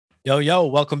Yo,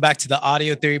 welcome back to the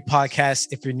Audio Theory Podcast.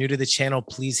 If you're new to the channel,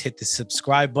 please hit the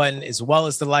subscribe button as well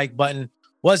as the like button.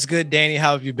 What's good, Danny?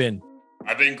 How have you been?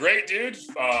 I've been great, dude.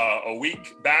 A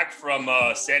week back from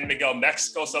San Miguel,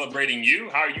 Mexico, celebrating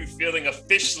you. How are you feeling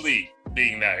officially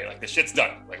being married? Like, the shit's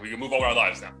done. Like, we can move on with our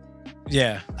lives now.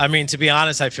 Yeah, I mean, to be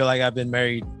honest, I feel like I've been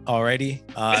married already.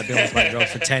 I've been with my girl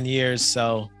for 10 years,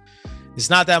 so it's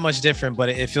not that much different, but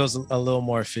it feels a little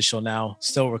more official now.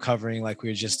 Still recovering, like we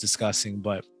were just discussing,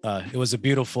 but it was a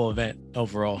beautiful event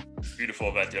overall. Beautiful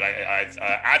event, dude. I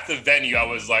at the venue, I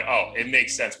was like, oh, it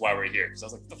makes sense why we're here. Because I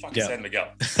was like, what the fuck is San Miguel?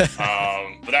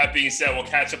 But that being said, we'll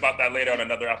catch up about that later on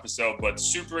another episode, but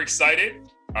super excited.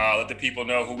 Let the people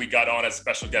know who we got on as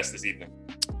special guest this evening.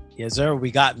 Yes, sir.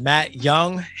 We got Matt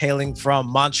Yonge, hailing from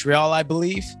Montreal, I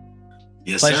believe.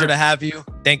 Yes, Pleasure sir. to have you.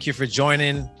 Thank you for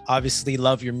joining. Obviously,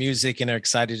 love your music and are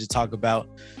excited to talk about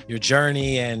your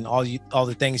journey and all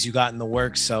the things you got in the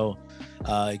works. So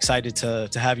excited to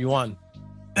have you on.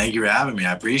 Thank you for having me.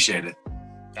 I appreciate it.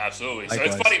 Absolutely. Likewise.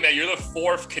 So it's funny, man. You're the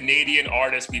fourth Canadian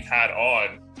artist we've had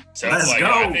on. So Let's it's like, go.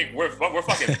 I think we're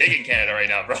fucking big in Canada right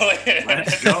now, bro.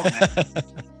 Let's go, man.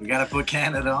 We got to put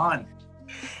Canada on.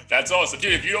 That's awesome,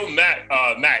 dude. If you don't, Matt,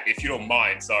 if you don't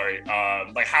mind, sorry.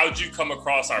 Like, how'd you come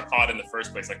across our pod in the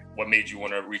first place? Like, what made you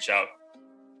want to reach out?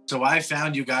 So I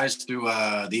found you guys through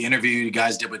the interview you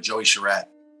guys did with Joey Charette.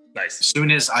 Nice. As soon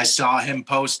as I saw him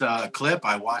post a clip,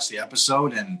 I watched the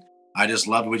episode and I just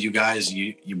loved what you guys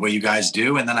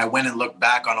do. And then I went and looked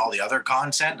back on all the other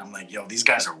content. I'm like, yo, these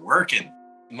guys are working.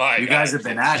 You guys have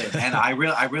been at it. And I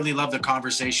really love the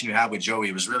conversation you had with Joey.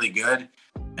 It was really good.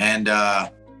 And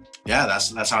yeah,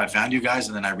 that's how I found you guys.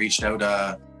 And then I reached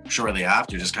out shortly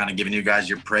after, just kind of giving you guys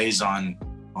your praise on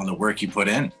the work you put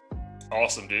in.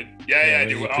 Awesome, dude. Yeah,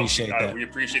 dude. We appreciate that. We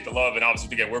appreciate the love. And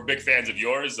obviously, again, we're big fans of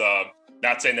yours.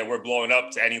 Not saying that we're blowing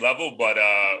up to any level, but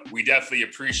we definitely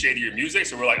appreciate your music.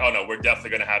 So we're like, oh no, we're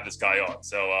definitely going to have this guy on.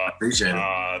 So appreciate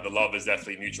it. The love is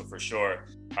definitely mutual for sure.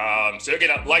 So again,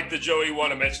 like the Joey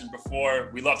one I mentioned before,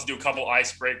 we love to do a couple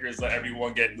icebreakers, let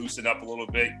everyone get loosened up a little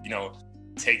bit,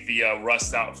 take the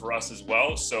rust out for us as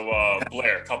well. So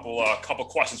Blair, a couple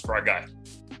questions for our guy.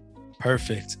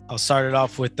 Perfect. I'll start it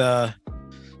off with a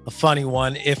funny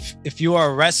one. If you are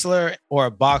a wrestler or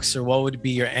a boxer, what would be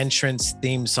your entrance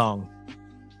theme song?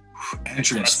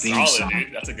 Entrance theme solid, song.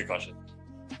 Dude. That's a good question.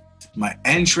 My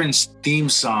entrance theme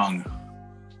song.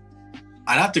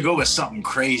 I'd have to go with something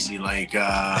crazy, like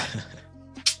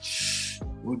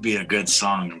would be a good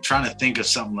song. I'm trying to think of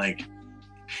something like,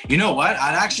 you know what?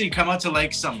 I'd actually come out to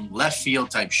like some left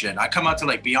field type shit. I'd come out to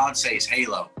like Beyonce's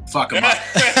Halo. Fuck them up.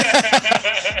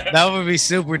 That would be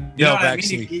super dope, You know what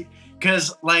actually. I mean?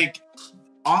 Because like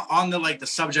on the like the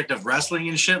subject of wrestling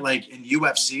and shit, like in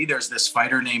UFC, there's this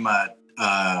fighter named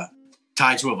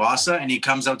Tai Tuivasa, and he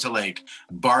comes out to like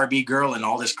Barbie Girl and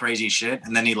all this crazy shit,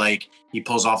 and then he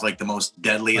pulls off like the most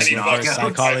deadliest Reverse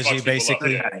knockout. psychology,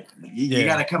 basically. You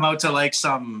got to come out to like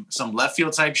some left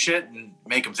field type shit and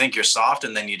make them think you're soft,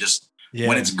 and then you just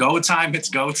when it's go time, it's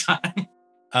go time.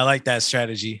 I like that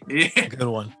strategy. Yeah. Good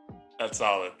one. That's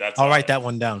solid. I'll write that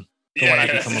one down for when I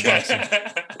become a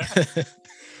boxer.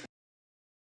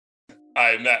 All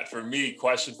right, Matt, for me,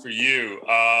 question for you.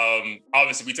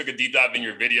 Obviously, we took a deep dive in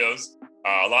your videos.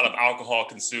 A lot of alcohol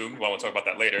consumed. Well, we'll talk about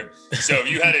that later. So if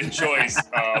you had a choice,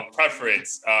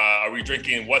 preference, are we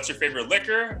drinking, what's your favorite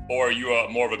liquor, or are you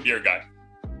more of a beer guy?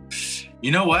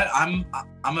 You know what? I'm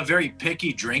a very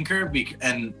picky drinker,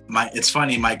 and it's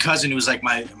funny. My cousin, who's like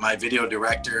my video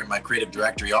director and my creative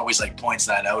director, he always like points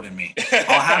that out in me.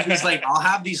 I'll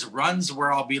have these runs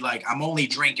where I'll be like, I'm only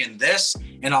drinking this,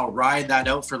 and I'll ride that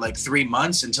out for like 3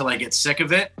 months until I get sick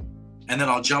of it, and then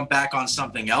I'll jump back on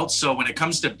something else. So when it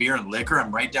comes to beer and liquor,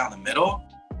 I'm right down the middle.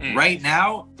 Right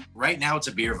now, it's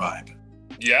a beer vibe.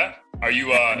 Yeah. Are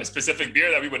you a specific beer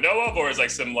that we would know of, or is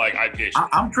like some like IPA shit?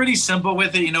 I'm pretty simple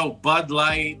with it, Bud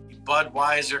Light,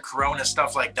 Budweiser, Corona,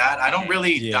 stuff like that. I don't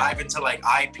really dive into like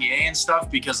IPA and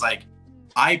stuff, because like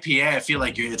IPA, I feel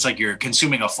like it's like you're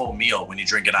consuming a full meal when you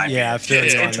drink an IPA. Yeah, I feel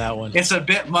you on that one. It's a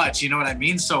bit much, you know what I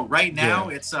mean? So right now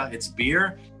it's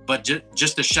beer, but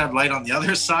just to shed light on the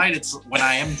other side, it's when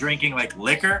I am drinking like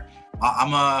liquor,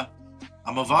 I'm a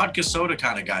vodka soda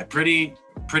kind of guy. Pretty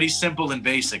simple and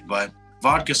basic, but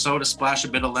vodka soda, splash a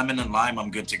bit of lemon and lime, I'm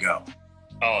good to go.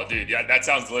 Oh, dude, yeah, that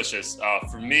sounds delicious.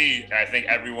 For me, I think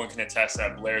everyone can attest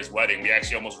at Blair's wedding. We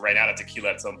actually almost ran out of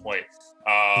tequila at some point.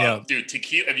 Dude,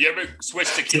 tequila. Have you ever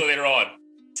switched tequila later on?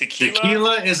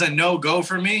 Tequila is a no-go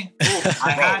for me.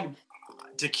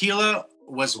 Tequila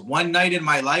was one night in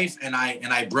my life, and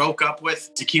I broke up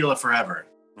with tequila forever.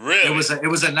 Really? It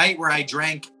was a night where I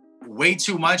drank way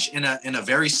too much in a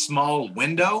very small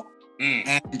window.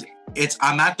 And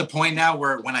I'm at the point now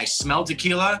where when I smell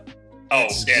tequila,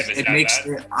 it makes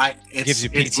gives you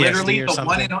PTSD it's literally or the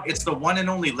something. It's the one and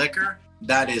only liquor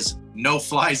that is no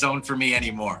fly zone for me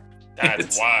anymore.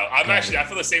 That's wild. I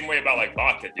feel the same way about like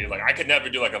vodka, dude. Like I could never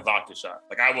do like a vodka shot.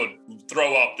 Like I would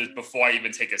throw up just before I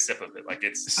even take a sip of it. Like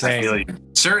it's same.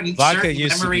 Certain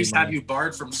memories have you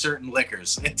barred from certain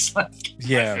liquors. It's like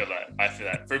I feel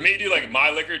that. For me, dude, like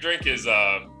my liquor drink is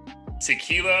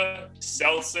tequila,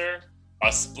 seltzer,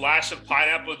 a splash of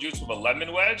pineapple juice with a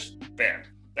lemon wedge. Bam.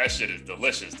 That shit is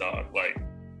delicious, dog. Like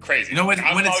crazy. You know, when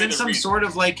it's in some sort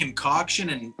of like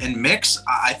concoction and mix,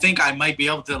 I think I might be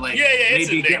able to like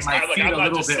maybe get my feet a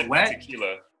little bit wet.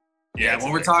 Tequila. Yeah,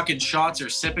 when we're talking shots or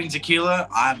sipping tequila,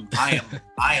 I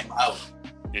am out.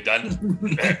 You're done?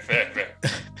 Fair.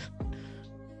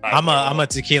 I'm a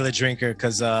tequila drinker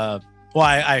because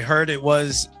I heard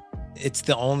it's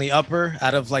the only upper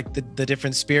out of like the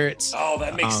different spirits. Oh,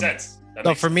 that makes sense.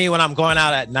 So for me, when I'm going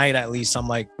out at night, at least I'm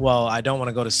like, well, I don't want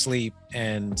to go to sleep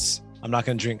and I'm not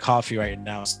going to drink coffee right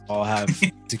now. So I'll have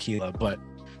tequila, but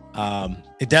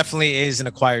it definitely is an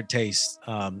acquired taste.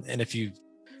 And if you've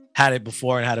had it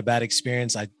before and had a bad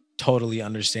experience, I totally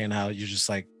understand how you're just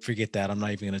like, forget that. I'm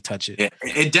not even going to touch it.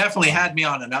 It definitely had me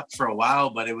on an up for a while,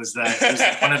 but it was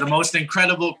one of the most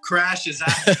incredible crashes.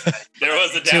 There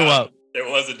was a down. There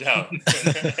was a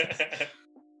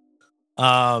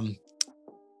down.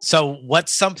 So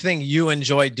what's something you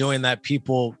enjoy doing that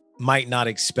people might not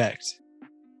expect?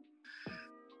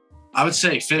 I would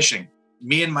say fishing.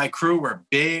 Me and my crew we're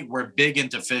big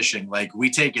into fishing. Like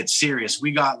we take it serious.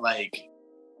 We got like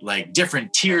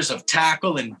different tiers of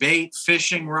tackle and bait,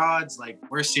 fishing rods. Like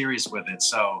we're serious with it.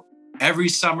 So every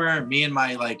summer, me and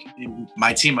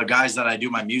my team of guys that I do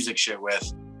my music shit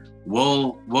with,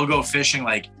 we'll go fishing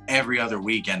like every other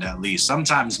weekend at least.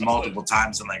 Sometimes multiple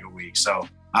times in like a week. So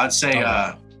I would say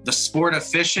the sport of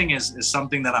fishing is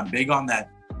something that I'm big on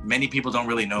that many people don't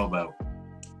really know about.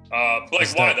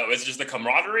 Why though? Is it just the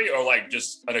camaraderie or like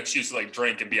just an excuse to like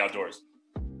drink and be outdoors?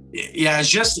 Yeah, it's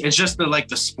just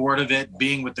the sport of it,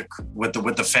 being with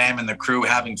the fam and the crew,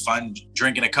 having fun,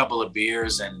 drinking a couple of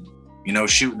beers and, you know,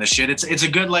 shooting the shit. It's a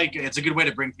good way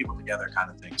to bring people together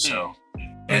kind of thing. So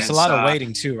it's a lot of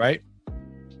waiting too, right?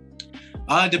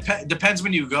 Depends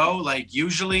when you go. Like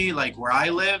usually like where I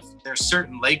live, there's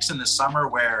certain lakes in the summer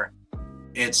where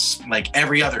it's like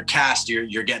every other cast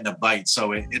you're getting a bite.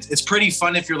 So it's pretty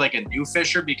fun if you're like a new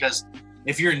fisher, because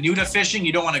if you're new to fishing,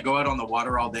 you don't want to go out on the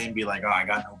water all day and be like, oh, I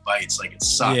got no bites. Like it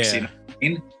sucks. You know what I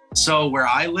mean? So where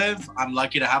I live, I'm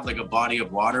lucky to have like a body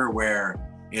of water where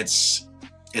it's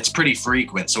pretty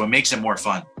frequent. So it makes it more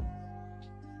fun.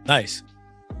 Nice.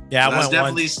 Yeah. So that's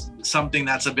definitely something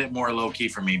that's a bit more low key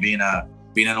for me, being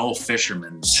an old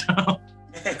fisherman. So.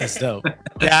 That's dope.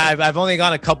 Yeah. I've only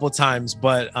gone a couple times,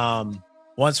 but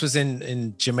once was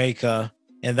in Jamaica,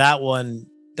 and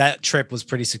that trip was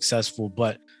pretty successful,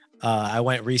 but I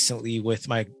went recently with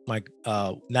my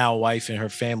now wife and her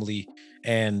family,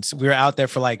 and we were out there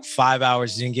for like 5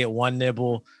 hours, didn't get one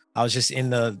nibble. I was just in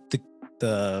the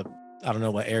I don't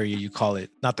know what area you call it,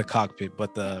 not the cockpit,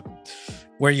 but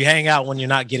where you hang out when you're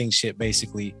not getting shit,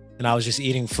 basically. And I was just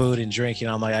eating food and drinking.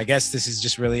 I'm like, I guess this is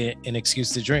just really an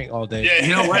excuse to drink all day. Yeah,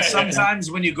 you know what?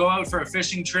 Sometimes when you go out for a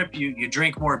fishing trip, you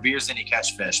drink more beers than you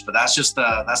catch fish, but that's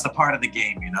the part of the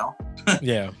game, you know?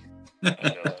 Yeah.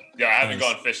 I haven't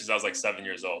gone fishing since I was like 7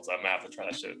 years old, so I'm gonna have to try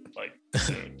that shit like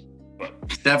soon.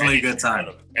 But definitely a good time.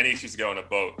 Any excuse to go on a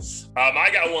boat. I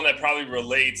got one that probably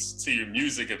relates to your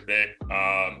music a bit,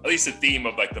 at least the theme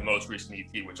of like the most recent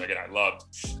EP, which again I loved.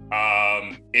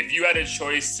 If you had a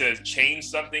choice to change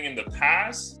something in the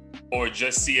past or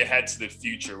just see ahead to the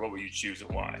future, what would you choose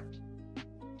and why?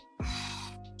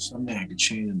 Something I could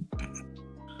change.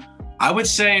 I would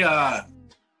say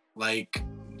like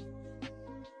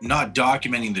not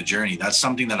documenting the journey. That's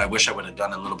something that I wish I would have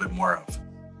done a little bit more of.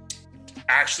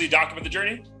 Actually document the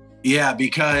journey? Yeah,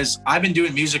 because I've been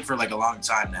doing music for like a long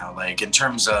time now. Like in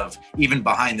terms of even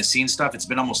behind the scenes stuff, it's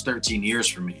been almost 13 years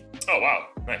for me. Oh wow,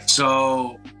 nice.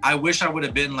 So I wish I would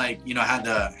have been like, you know, had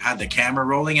the camera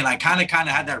rolling, and I kind of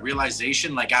had that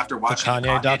realization like after watching the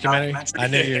Kanye documentary. I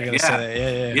knew you were gonna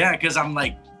say that. Yeah, because I'm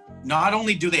like, not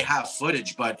only do they have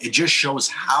footage, but it just shows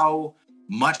how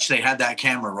much they had that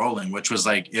camera rolling, which was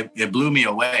like it blew me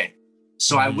away.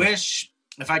 So I wish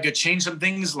if I could change some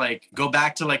things, like go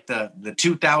back to like the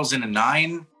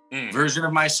 2009 version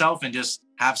of myself and just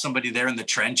have somebody there in the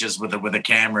trenches with a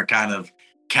camera kind of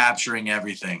capturing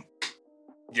everything.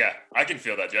 Yeah, I can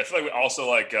feel that, dude. I feel like we also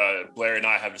like Blair and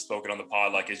I have spoken on the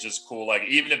pod. Like, it's just cool. Like,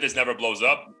 even if this never blows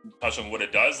up, touch on what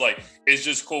it does. Like, it's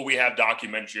just cool. We have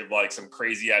documentary of like some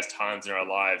crazy ass times in our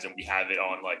lives, and we have it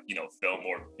on like film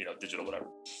or digital, whatever.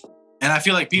 And I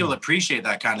feel like people appreciate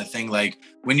that kind of thing. Like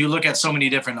when you look at so many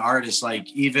different artists,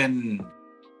 like even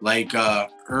like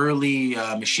early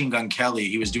Machine Gun Kelly,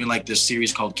 he was doing like this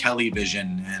series called Kelly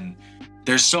Vision, and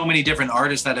there's so many different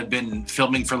artists that have been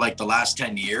filming for like the last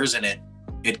 10 years, and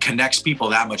it connects people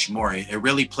that much more. It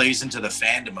really plays into the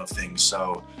fandom of things.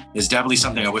 So it's definitely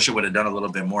something I wish I would have done a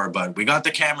little bit more, but we got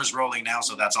the cameras rolling now,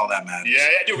 so that's all that matters. Yeah,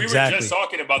 dude, we were just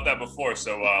talking about that before.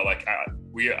 So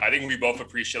I think we both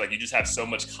appreciate, like, you just have so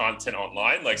much content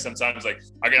online. Like sometimes, like,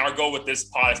 again, our goal with this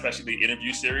pod, especially the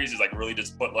interview series, is like really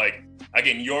just put like,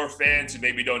 again, your fans who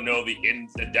maybe don't know the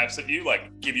depths of you,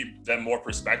 like give them more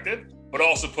perspective, but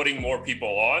also putting more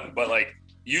people on. But like,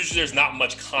 usually there's not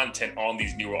much content on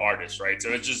these newer artists, right? So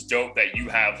it's just dope that you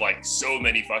have like so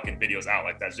many fucking videos out.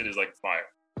 Like that shit is like fire.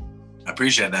 I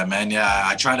appreciate that, man. Yeah,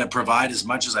 I try to provide as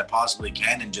much as I possibly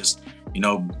can and just,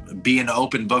 be an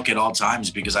open book at all times,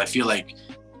 because I feel like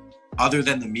other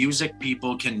than the music,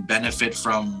 people can benefit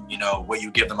from, what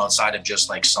you give them outside of just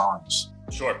like songs.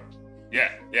 Sure. Yeah,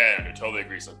 I totally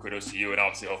agree. So kudos to you. And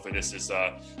obviously, hopefully this is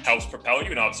helps propel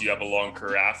you. And obviously you have a long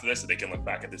career after this, so they can look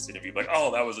back at this interview like,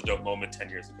 oh, that was a dope moment 10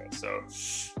 years ago. So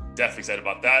definitely excited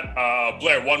about that.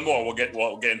 Blair, one more. We'll get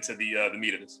into the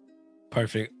meat of this.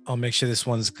 Perfect. I'll make sure this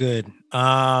one's good.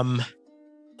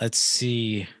 Let's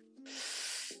see.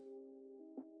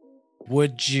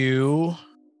 Would you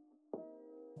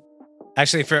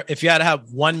actually, if you had to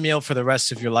have one meal for the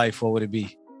rest of your life, what would it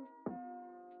be?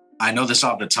 I know this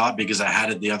off the top because I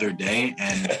had it the other day,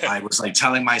 and I was like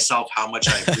telling myself how much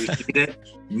I appreciate it.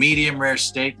 Medium rare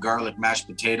steak, garlic mashed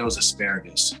potatoes,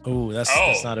 asparagus. Ooh, that's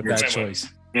not a bad choice.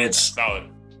 It's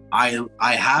solid. I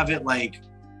have it like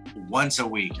once a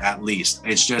week at least.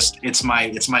 It's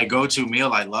my go-to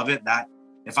meal. I love it. That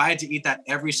if I had to eat that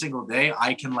every single day,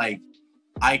 I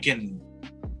can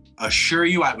assure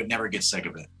you I would never get sick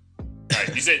of it.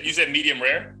 Right. You said medium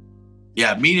rare?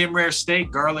 Yeah, medium rare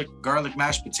steak, garlic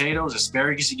mashed potatoes,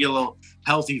 asparagus. You get a little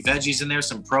healthy veggies in there,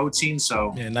 some protein.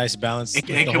 So yeah, nice balance. It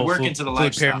can work into the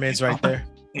food pyramids right there.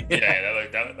 Yeah,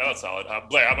 that was solid.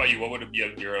 Blair, how about you? What would be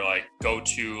your like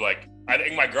go-to, like, I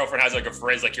think my girlfriend has like a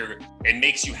phrase like it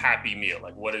makes you happy meal.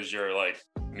 Like, what is your like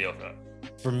meal for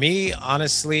that? For me,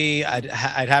 honestly, I'd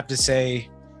have to say,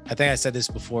 I think I said this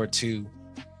before too,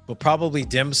 but probably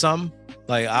dim sum.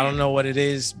 Like, I don't know what it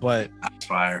is, but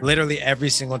literally every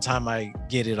single time I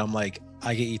get it, I'm like,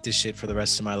 I can eat this shit for the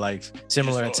rest of my life.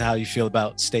 Similar to how you feel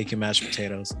about steak and mashed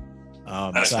potatoes.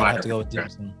 So I have to go with dim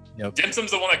sum. Yep. Dim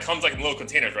sum's the one that comes like in little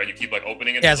containers, right? You keep like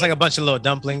opening it. Yeah, it's like a bunch of little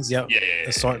dumplings. Yep. Yeah.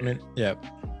 Assortment. Yep.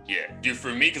 Yeah, dude,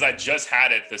 for me, because I just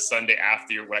had it the Sunday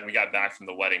after when we got back from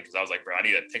the wedding, because I was like, bro, I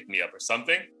need to pick me up or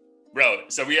something. Bro,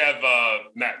 so we have,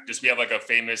 Matt, we have like a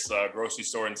famous grocery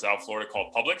store in South Florida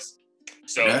called Publix.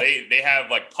 So they have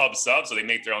like pub subs, so they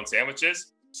make their own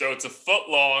sandwiches. So it's a foot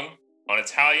long on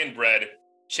Italian bread,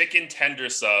 chicken tender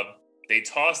sub. They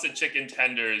toss the chicken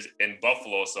tenders in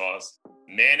buffalo sauce,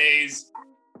 mayonnaise,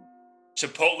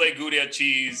 chipotle Gouda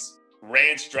cheese,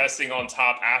 ranch dressing on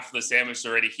top after the sandwich is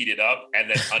already heated up, and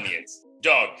then onions.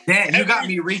 Dog. Damn, you got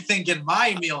me rethinking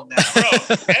my meal now.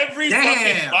 Bro, every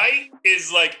fucking bite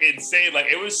is like insane. Like,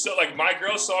 it was so, like, my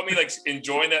girl saw me like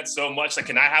enjoying that so much. Like,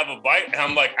 can I have a bite? And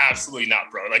I'm like, absolutely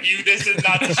not, bro. Like, this is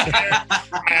not the share.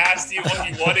 I asked you what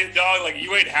you wanted, dog. Like,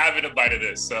 you ain't having a bite of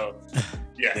this. So,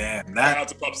 yeah. Damn, shout out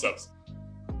to Pub Subs.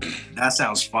 That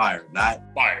sounds fire.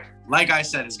 Fire. Like I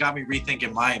said, it's got me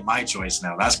rethinking my choice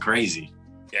now. That's crazy.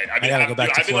 Yeah, I've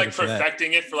been like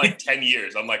perfecting it for like 10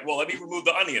 years. I'm like, well, let me remove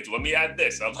the onions. Let me add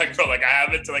this. I'm like, bro, like I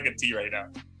have it to like a T right now.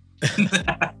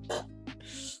 All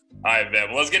right, man.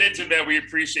 Well, let's get into it, man. We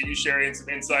appreciate you sharing some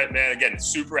insight, man. Again,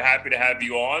 super happy to have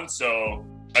you on. So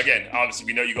again, obviously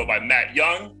we know you go by Matt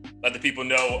Yonge. Let the people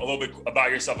know a little bit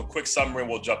about yourself, a quick summary, and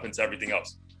we'll jump into everything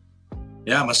else.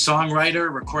 Yeah, I'm a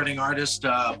songwriter, recording artist,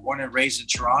 born and raised in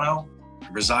Toronto. I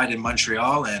reside in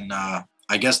Montreal, and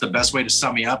I guess the best way to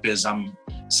sum me up is I'm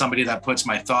somebody that puts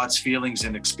my thoughts, feelings,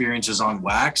 and experiences on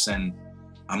wax, and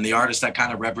I'm the artist that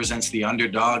kind of represents the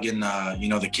underdog and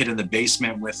the kid in the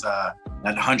basement with that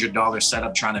 $100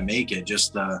 setup trying to make it.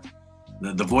 Just the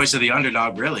voice of the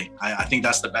underdog, really. I think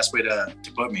that's the best way to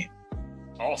put me.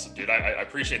 Awesome, dude. I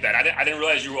appreciate that. I didn't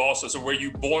realize you were also, so were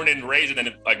you born and raised and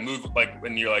then like moved like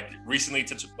when you're like recently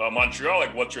to Montreal?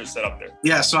 Like, what's your setup there?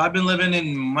 Yeah, so I've been living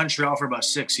in Montreal for about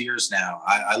 6 years now.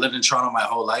 I lived in Toronto my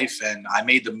whole life, and I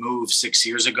made the move 6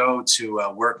 years ago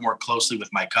to work more closely with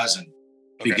my cousin.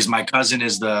 because my cousin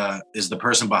is the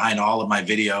person behind all of my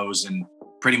videos and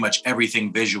pretty much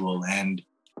everything visual. And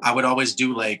I would always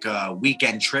do like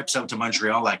weekend trips out to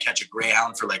Montreal. I catch a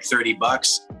Greyhound for like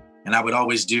 $30, and I would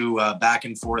always do back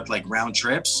and forth like round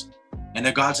trips. And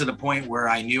it got to the point where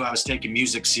I knew I was taking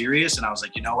music serious, and I was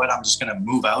like, you know what, I'm just gonna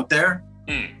move out there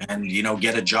and, you know,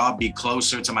 get a job, be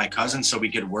closer to my cousin so we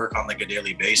could work on like a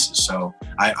daily basis. So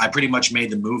I pretty much made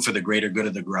the move for the greater good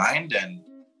of the grind. And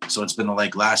so it's been the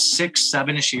like last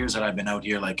 6-7-ish years that I've been out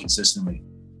here like consistently.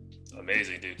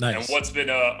 Amazing, dude. Nice. And what's been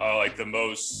like the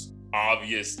most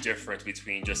obvious difference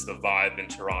between just the vibe in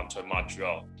Toronto and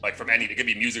Montreal? Like from it could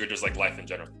be music or just like life in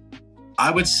general.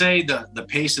 I would say the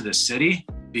pace of the city,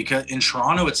 because in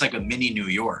Toronto, it's like a mini New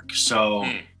York. So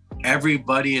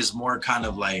everybody is more kind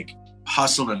of like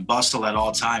hustle and bustle at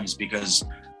all times, because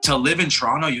to live in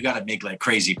Toronto, you got to make like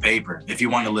crazy paper if you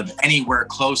want to live anywhere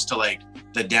close to like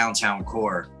the downtown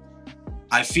core.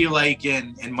 I feel like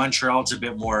in Montreal, it's a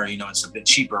bit more, you know, it's a bit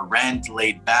cheaper rent,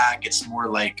 laid back. It's more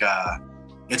like,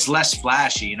 it's less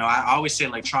flashy. You know, I always say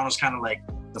like Toronto's kind of like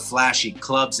the flashy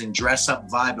clubs and dress up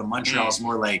vibe, and Montreal's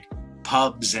more like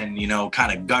pubs and, you know,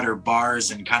 kind of gutter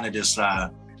bars and kind of just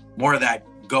more of that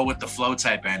go with the flow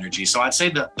type energy. So I'd say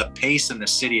the pace in the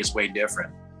city is way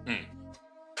different.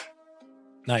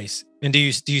 Nice. And do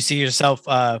you see yourself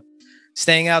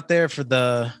staying out there for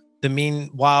the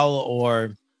meanwhile,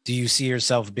 or do you see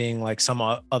yourself being like some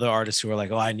other artists who are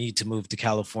like, oh, I need to move to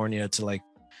California to like,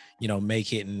 you know,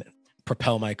 make it and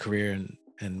propel my career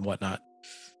and whatnot?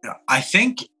 Yeah, I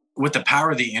think with the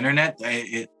power of the internet,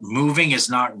 moving is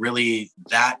not really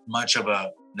that much of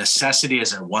a necessity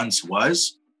as it once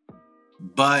was.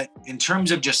 But in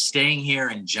terms of just staying here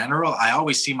in general, I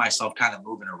always see myself kind of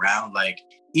moving around. Like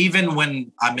even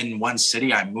when I'm in one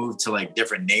city, I move to like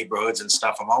different neighborhoods and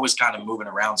stuff. I'm always kind of moving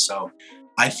around. So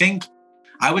I think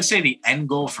I would say the end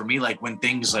goal for me, like when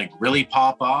things like really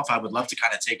pop off, I would love to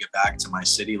kind of take it back to my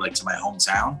city, like to my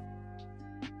hometown.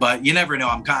 But you never know.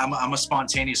 I'm a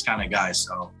spontaneous kind of guy.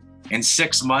 So in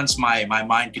 6 months, my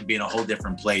mind could be in a whole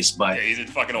different place. But yeah, he's in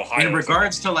fucking Ohio. In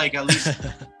regards to like at least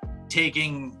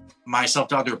taking myself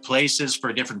to other places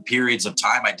for different periods of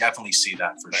time, I definitely see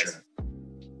that for sure.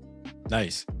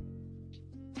 Nice.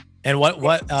 And what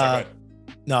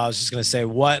no, I was just gonna say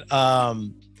what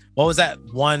was that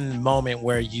one moment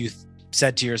where you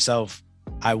said to yourself,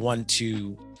 I want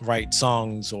to write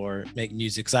songs or make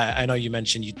music? 'Cause I know you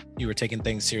mentioned you were taking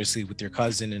things seriously with your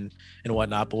cousin and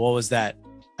whatnot, but what was that,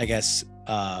 I guess,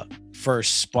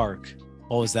 first spark?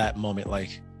 What was that moment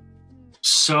like?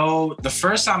 So the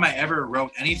first time I ever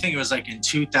wrote anything, it was like in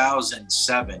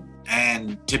 2007.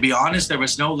 And to be honest, there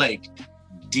was no like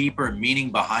deeper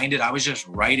meaning behind it. I was just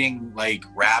writing like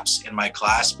raps in my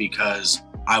class because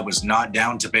I was not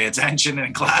down to pay attention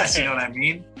in class, you know what I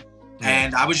mean?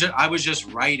 And I was just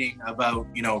writing about,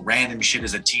 you know, random shit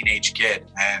as a teenage kid.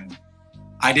 And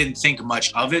I didn't think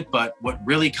much of it, but what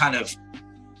really kind of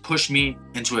pushed me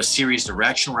into a serious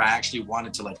direction where I actually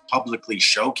wanted to like publicly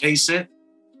showcase it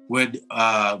would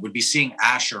be seeing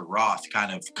Asher Roth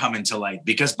kind of come into light.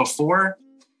 Because before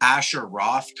Asher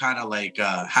Roth kind of like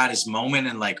had his moment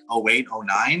in like 08,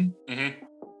 09,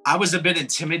 I was a bit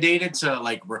intimidated to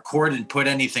like record and put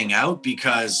anything out,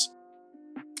 because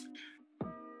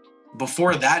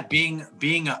before that, being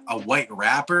a white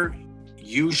rapper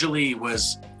usually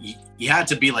was, you had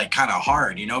to be like kind of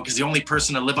hard, you know, because the only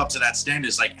person to live up to that standard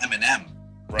is like Eminem,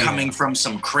 coming from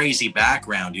some crazy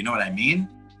background, you know what I mean?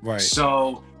 Right.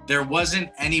 So there wasn't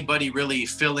anybody really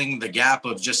filling the gap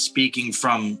of just speaking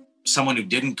from someone who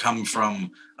didn't come from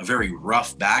a very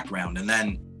rough background. And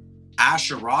then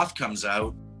Asher Roth comes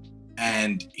out,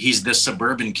 and he's this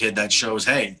suburban kid that shows,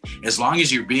 hey, as long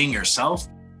as you're being yourself,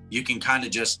 you can kind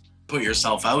of just put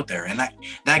yourself out there. And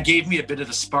that gave me a bit of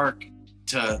the spark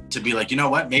to be like, you know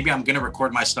what, maybe I'm going to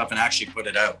record my stuff and actually put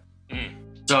it out.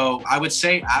 So I would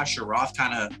say Asher Roth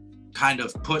kind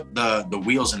of put the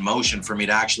wheels in motion for me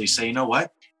to actually say, you know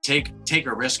what, take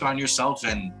a risk on yourself.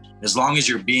 And as long as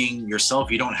you're being yourself,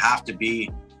 you don't have to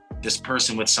be this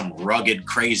person with some rugged,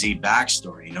 crazy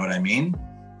backstory. You know what I mean?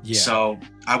 Yeah. So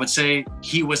I would say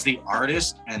he was the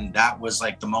artist, and that was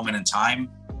like the moment in time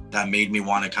that made me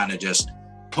want to kind of just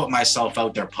put myself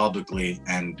out there publicly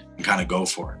and kind of go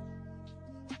for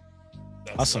it.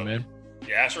 That's awesome, man.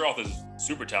 Yeah, Asher Roth is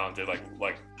super talented, like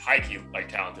high-key like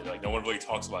talented. Like no one really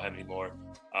talks about him anymore.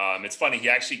 It's funny, he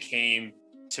actually came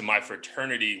to my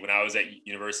fraternity when I was at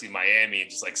University of Miami and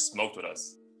just like smoked with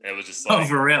us. And it was just like, oh,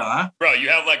 for real, huh? Bro, you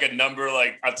have like a number,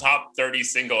 like a top 30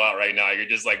 single out right now. You're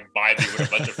just like vibing with a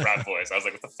bunch of frat boys. I was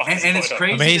like, what the fuck is and going it's on?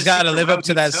 crazy. I mean, he's got to live up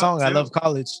to that song. Too. I love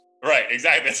college. Right,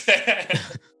 exactly.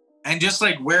 And just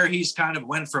like where he's kind of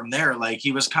went from there, like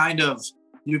he was kind of,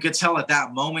 you could tell at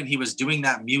that moment he was doing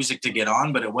that music to get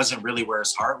on, but it wasn't really where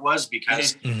his heart was,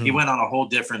 because he went on a whole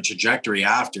different trajectory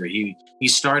after. He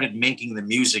started making the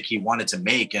music he wanted to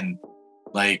make, and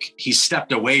like he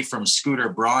stepped away from Scooter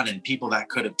Braun and people that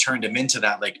could have turned him into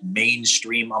that like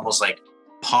mainstream, almost like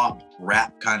pop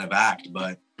rap kind of act.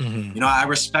 But you know, I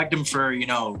respect him for, you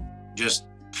know, just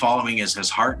following his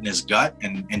heart and his gut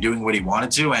and doing what he wanted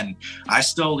to. And I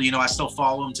still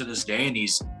follow him to this day, and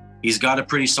he's got a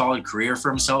pretty solid career for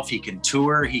himself. He can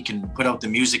tour, he can put out the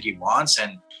music he wants,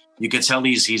 and you could tell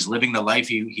he's living the life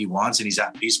he wants, and he's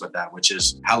at peace with that, which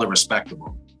is hella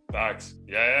respectable. Facts.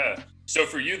 Yeah. So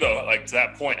for you though, like to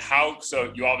that point,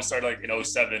 so you obviously started like in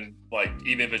 2007, like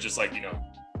even if it's just like, you know,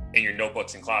 in your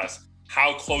notebooks in class,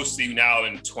 how close are you now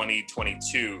in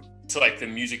 2022 to like the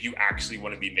music you actually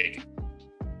want to be making?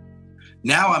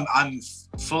 Now I'm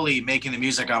fully making the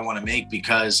music I want to make,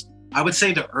 because I would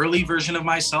say the early version of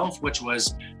myself, which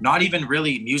was not even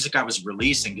really music I was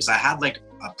releasing, because I had like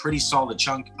a pretty solid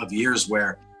chunk of years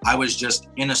where I was just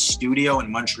in a studio in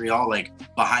Montreal, like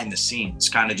behind the scenes,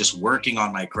 kind of just working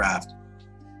on my craft.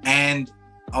 And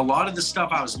a lot of the stuff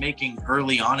I was making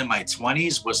early on in my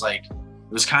 20s was like,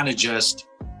 it was kind of just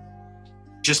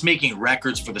making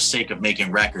records for the sake of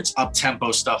making records,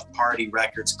 up-tempo stuff, party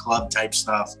records, club type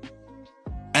stuff.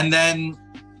 And then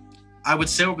I would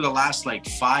say over the last like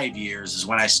 5 years is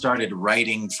when I started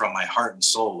writing from my heart and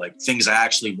soul, like things I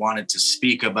actually wanted to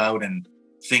speak about and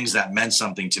things that meant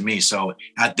something to me. So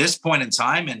at this point in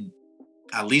time, and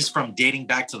at least from dating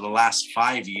back to the last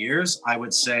 5 years, I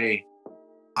would say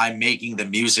I'm making the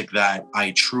music that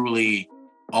I truly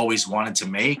always wanted to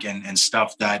make, and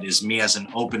stuff that is me as an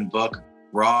open book,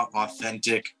 raw,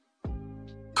 authentic,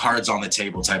 cards on the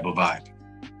table type of vibe.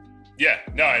 Yeah,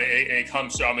 no, it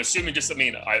comes to, I'm assuming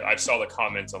I saw the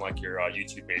comments on like your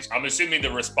YouTube page. I'm assuming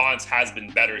the response has been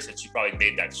better since you probably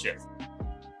made that shift.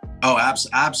 Oh,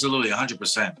 absolutely,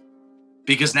 100%.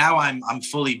 Because now I'm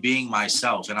fully being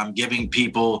myself, and I'm giving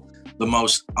people the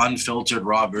most unfiltered,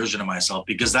 raw version of myself,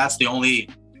 because that's the only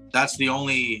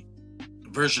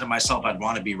version of myself I'd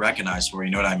want to be recognized for,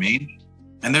 you know what I mean?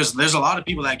 And there's a lot of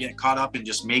people that get caught up in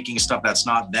just making stuff that's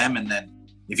not them, and then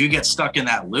if you get stuck in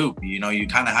that loop, you know, you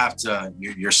kind of have to,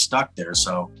 you're stuck there.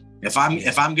 So if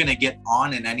I'm going to get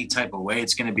on in any type of way,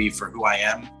 it's going to be for who I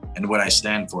am and what I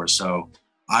stand for. So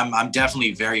I'm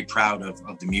definitely very proud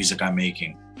of the music I'm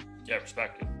making. Yeah,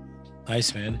 respect it.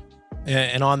 Nice, man.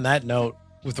 And on that note,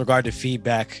 with regard to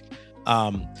feedback,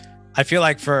 I feel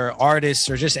like for artists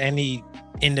or just any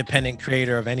independent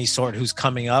creator of any sort who's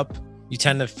coming up, you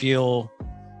tend to feel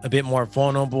a bit more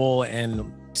vulnerable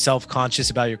and self-conscious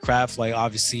about your craft. Like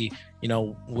obviously, you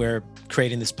know, we're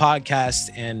creating this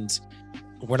podcast and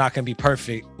we're not going to be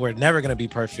perfect. We're never going to be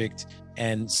perfect.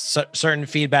 And certain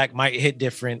feedback might hit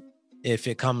different if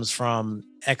it comes from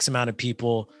X amount of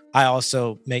people. I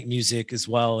also make music as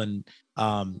well. And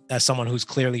as someone who's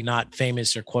clearly not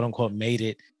famous or quote unquote made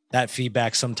it, that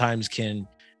feedback sometimes can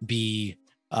be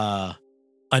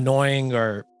annoying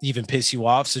or even piss you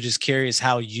off. So just curious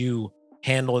how you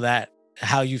handle that,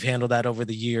 how you've handled that over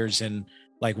the years, and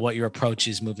like what your approach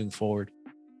is moving forward.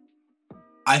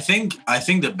 I think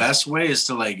the best way is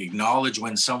to like acknowledge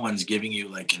when someone's giving you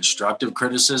like constructive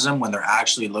criticism, when they're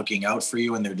actually looking out for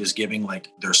you and they're just giving like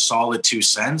their solid 2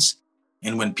 cents,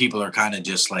 and when people are kind of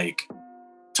just like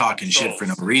talking shit for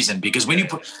no reason. Because when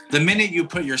the minute you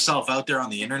put yourself out there on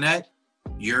the internet,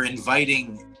 you're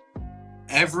inviting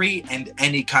every and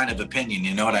any kind of opinion,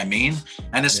 you know what I mean?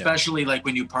 And especially like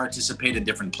when you participate in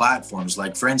different platforms,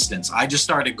 like for instance, I just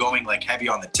started going like heavy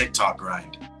on the TikTok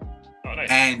grind. Oh,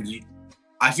 nice. And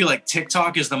I feel like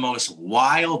TikTok is the most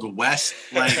Wild West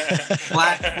like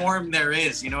platform there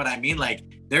is, you know what I mean? Like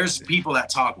there's people that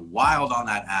talk wild on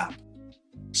that app.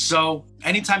 So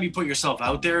anytime you put yourself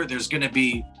out there, there's going to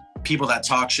be people that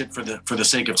talk shit for the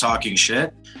sake of talking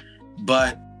shit.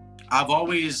 But I've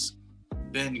always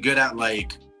been good at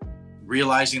like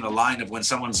realizing the line of when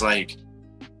someone's like,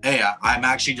 hey, I'm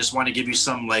actually just want to give you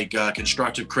some like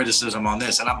constructive criticism on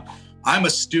this. And I'm a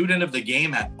student of the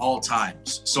game at all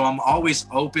times. So I'm always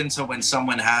open to when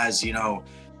someone has, you know,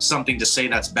 something to say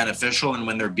that's beneficial and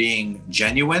when they're being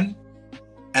genuine.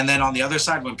 And then on the other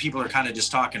side, when people are kind of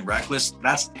just talking reckless,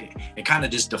 it kind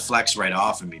of just deflects right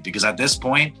off of me, because at this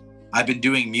point I've been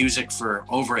doing music for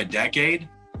over a decade,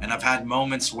 and I've had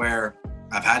moments where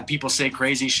I've had people say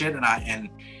crazy shit, and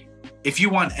if you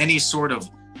want any sort of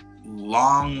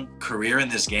long career in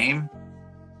this game,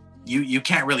 you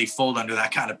can't really fold under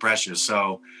that kind of pressure.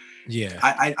 So Yeah.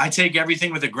 I take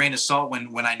everything with a grain of salt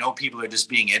when I know people are just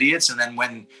being idiots. And then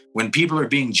when people are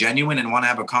being genuine and want to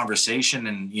have a conversation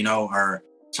and, you know, are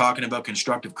talking about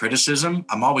constructive criticism,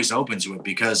 I'm always open to it,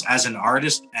 because as an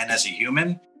artist and as a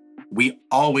human, we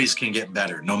always can get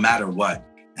better no matter what.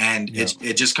 And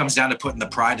it just comes down to putting the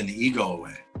pride and the ego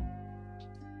away.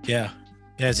 Yeah.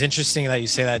 Yeah, it's interesting that you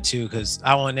say that too, because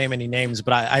I won't name any names,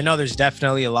 but I know there's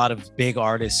definitely a lot of big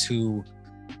artists who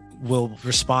will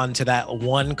respond to that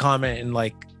one comment in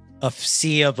like a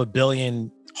sea of a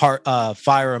billion heart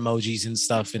fire emojis and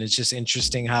stuff. And it's just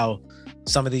interesting how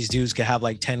some of these dudes could have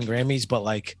like 10 Grammys, but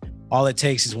like all it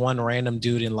takes is one random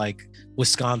dude in like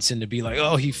Wisconsin to be like,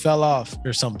 oh, he fell off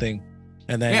or something.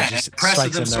 And then it just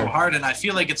presses them so hard. And I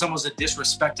feel like it's almost a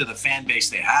disrespect to the fan base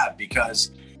they have,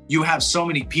 because you have so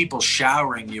many people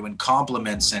showering you in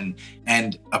compliments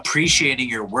and appreciating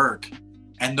your work.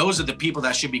 And those are the people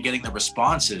that should be getting the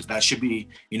responses, that should be,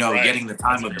 you know, getting the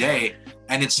time of day.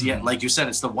 And it's, like you said,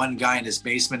 it's the one guy in his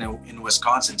basement in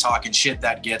Wisconsin talking shit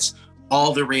that gets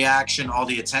all the reaction, all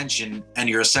the attention, and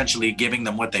you're essentially giving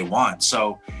them what they want.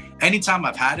 So anytime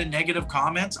I've had a negative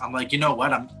comment, I'm like, you know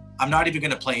what, I'm not even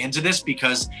going to play into this,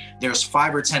 because there's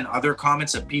 5 or 10 other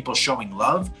comments of people showing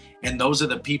love. And those are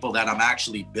the people that I'm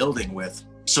actually building with.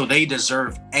 So they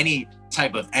deserve any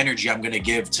type of energy I'm going to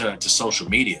give to social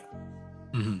media.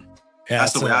 Mm-hmm. Yeah,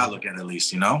 that's the way I look at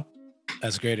least, you know?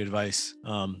 That's great advice.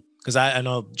 Because I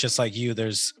know, just like you,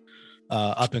 there's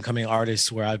up and coming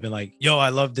artists where I've been like, yo, I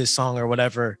love this song or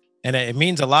whatever. And it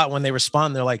means a lot when they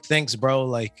respond. They're like, thanks, bro.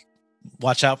 Like,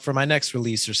 watch out for my next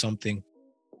release or something.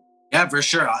 Yeah, for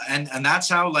sure. And that's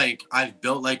how like I've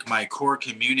built like my core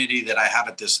community that I have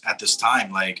at this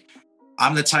time. Like,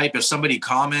 I'm the type, if somebody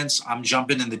comments, I'm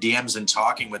jumping in the DMs and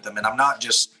talking with them. And I'm not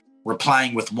just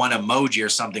replying with one emoji or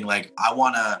something. Like, I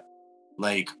want to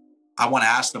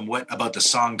ask them what about the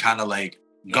song kind of like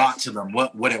got to them,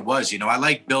 what it was. You know, I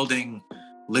like building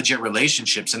legit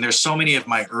relationships. And there's so many of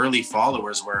my early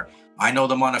followers where I know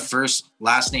them on a first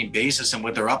last name basis and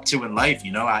what they're up to in life.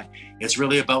 You know, it's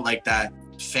really about like that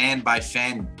fan by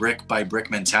fan, brick by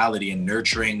brick mentality, and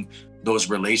nurturing those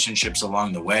relationships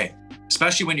along the way,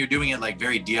 especially when you're doing it like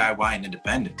very DIY and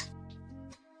independent.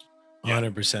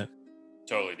 100%.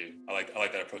 Totally, dude. I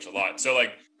like that approach a lot. So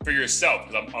like for yourself,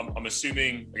 because I'm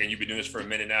assuming, again, you've been doing this for a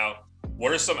minute now,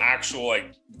 what are some actual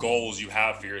like goals you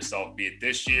have for yourself, be it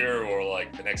this year or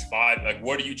like the next 5? Like,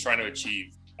 what are you trying to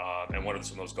achieve? And what are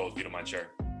some of those goals, if you don't mind sharing?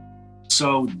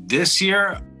 So this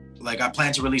year, like, I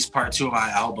plan to release part 2 of my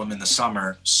album in the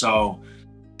summer. So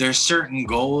there's certain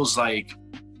goals like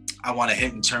I want to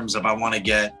hit in terms of I want to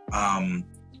get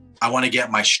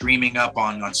my streaming up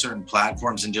on certain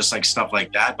platforms and just like stuff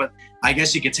like that. But I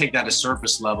guess you could take that a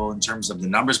surface level in terms of the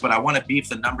numbers, but I want to beef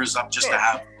the numbers up just to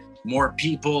have more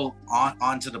people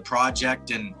onto the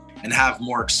project and have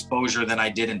more exposure than I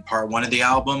did in part 1 of the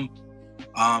album.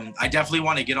 I definitely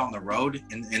want to get on the road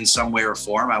in some way or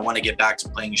form. I want to get back to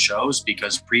playing shows,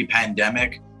 because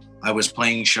pre-pandemic, I was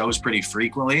playing shows pretty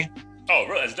frequently. Oh,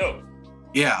 really? That's dope.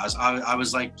 Yeah, I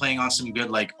was like playing on some good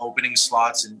like opening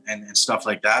slots and stuff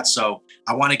like that. So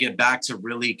I want to get back to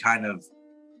really kind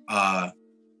of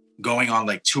going on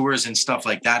like tours and stuff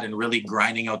like that, and really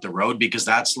grinding out the road, because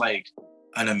that's like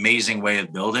an amazing way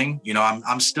of building. You know,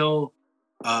 I'm still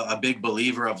a big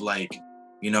believer of like,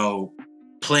 you know,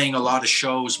 playing a lot of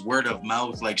shows, word of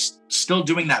mouth, like still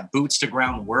doing that boots to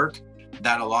ground work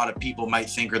that a lot of people might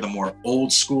think are the more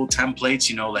old school templates,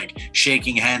 you know, like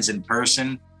shaking hands in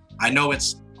person. I know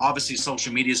it's obviously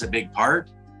social media is a big part,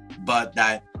 but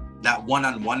that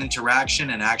one-on-one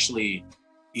interaction and actually,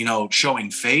 you know,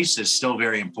 showing face is still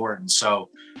very important.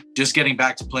 So just getting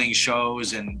back to playing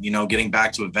shows and, you know, getting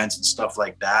back to events and stuff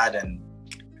like that, and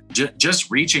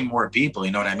just reaching more people,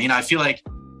 you know what I mean? I feel like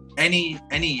any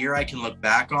year I can look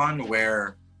back on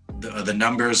where the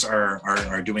numbers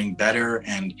are doing better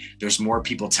and there's more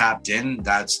people tapped in,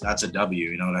 that's a W,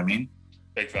 you know what I mean?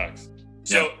 Big facts.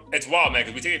 So it's wild, man,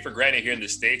 because we take it for granted here in the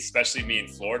States, especially me in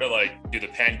Florida. Like, dude, the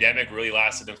pandemic really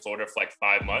lasted in Florida for like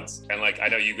 5 months. And like, I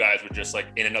know you guys were just like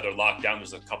in another lockdown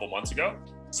just a couple months ago.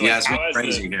 So yeah, like, it's been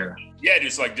crazy here. Yeah,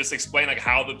 dude, so like just explain like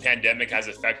how the pandemic has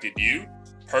affected you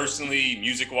personally,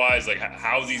 music-wise. Like,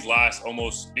 how's these last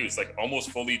almost, dude, it's like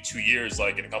almost fully 2 years,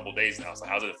 like in a couple of days now. So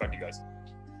how's it affect you guys?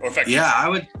 Or affect you?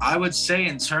 I would say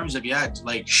in terms of,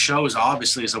 like shows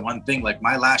obviously is the one thing. Like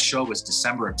my last show was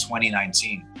December of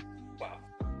 2019.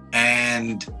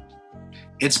 And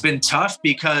it's been tough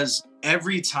because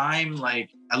every time, like,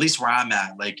 at least where I'm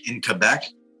at, like in Quebec,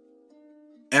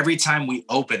 every time we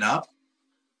open up,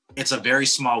 it's a very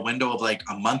small window of like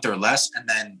a month or less. And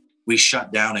then we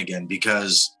shut down again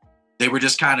because they were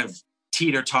just kind of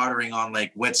teeter-tottering on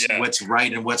like what's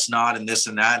right and what's not and this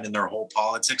and that and their whole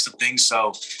politics of things.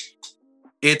 So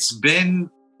it's been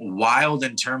wild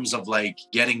in terms of like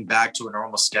getting back to a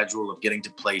normal schedule of getting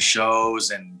to play shows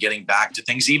and getting back to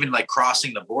things, even like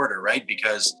crossing the border, right?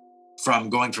 Because from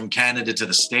going from Canada to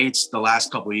the States, the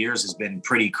last couple of years has been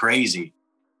pretty crazy.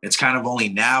 It's kind of only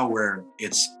now where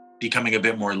it's becoming a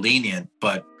bit more lenient,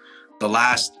 but the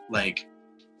last, like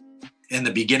in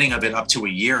the beginning of it up to a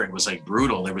year, it was like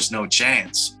brutal. There was no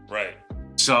chance. Right.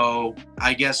 So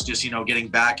I guess just, getting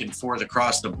back and forth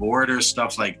across the border,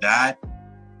 stuff like that.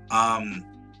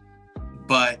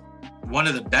 But one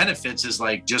of the benefits is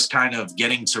like just kind of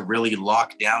getting to really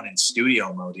lock down in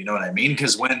studio mode. You know what I mean?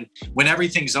 Because when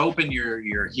everything's open,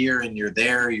 you're here and you're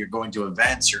there, you're going to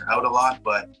events, you're out a lot.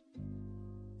 But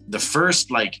the first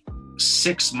like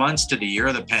 6 months to the year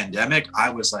of the pandemic, I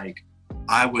was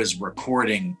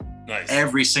recording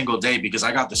every single day because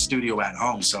I got the studio at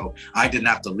home. So I didn't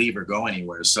have to leave or go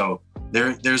anywhere. So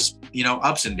there's,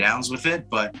 ups and downs with it,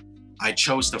 but I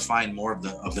chose to find more of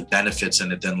the benefits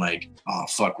in it than like, oh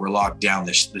fuck, we're locked down.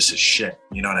 This is shit.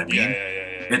 You know what I mean?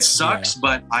 Yeah. It sucks,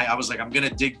 but I was like, I'm gonna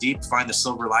dig deep, find the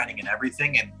silver lining in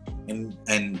everything,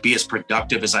 and be as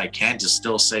productive as I can to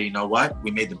still say, you know what,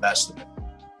 we made the best of it.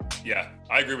 Yeah,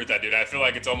 I agree with that, dude. I feel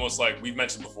like it's almost like we've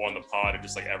mentioned before on the pod, and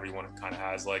just like everyone kind of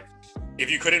has, like,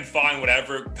 if you couldn't find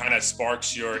whatever kind of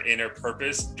sparks your inner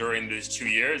purpose during these 2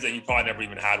 years, then you probably never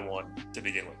even had one to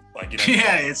begin with. Like,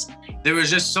 Yeah, there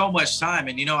was just so much time.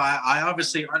 And, I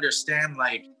obviously understand,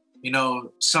 like,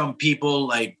 some people,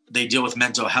 like, they deal with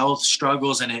mental health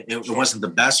struggles and it wasn't the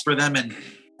best for them. And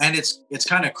it's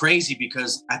kind of crazy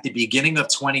because at the beginning of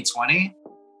 2020,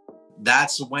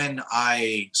 that's when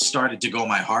I started to go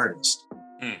my hardest.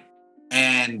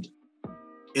 And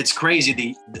it's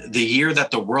crazy. The year that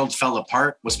the world fell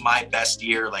apart was my best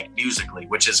year, like musically,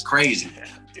 which is crazy.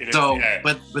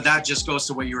 But that just goes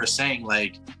to what you were saying.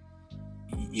 Like,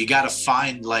 you got to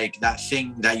find like that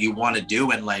thing that you want to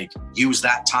do and like use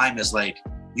that time as like,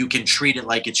 you can treat it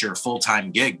like it's your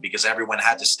full-time gig because everyone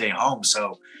had to stay home.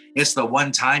 So it's the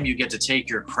one time you get to take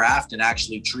your craft and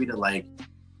actually treat it like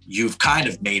you've kind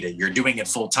of made it. You're doing it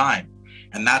full time.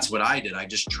 And that's what I did. I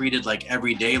just treated like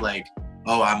every day like,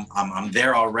 oh, I'm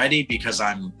there already because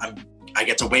I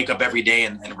get to wake up every day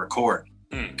and record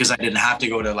because I didn't have to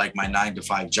go to like my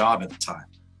 9-to-5 job at the time.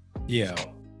 Yeah,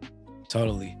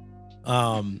 totally.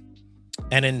 And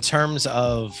in terms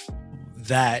of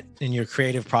that in your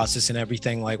creative process and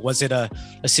everything, like, was it a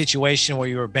situation where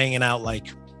you were banging out like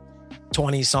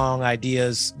 20 song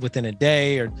ideas within a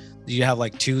day, or do you have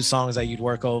like 2 songs that you'd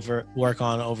work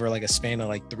on over like a span of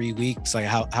like 3 weeks? Like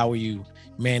how were you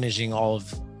managing all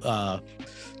of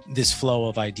this flow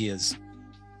of ideas?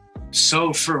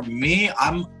 So for me,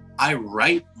 I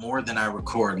write more than I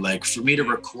record. Like, for me to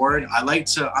record,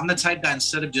 I'm the type that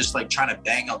instead of just like trying to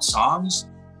bang out songs,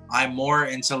 I'm more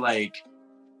into like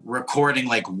recording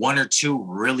like 1 or 2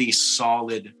 really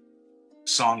solid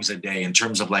songs a day in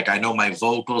terms of like, I know my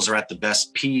vocals are at the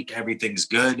best peak, everything's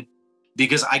good.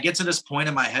 Because I get to this point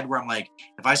in my head where I'm like,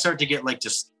 if I start to get like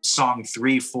just song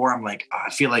 3, 4, I'm like, I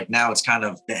feel like now it's kind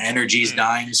of the energy's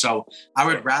dying. So I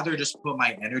would rather just put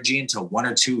my energy into 1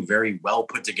 or 2 very well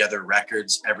put together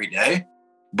records every day.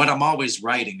 But I'm always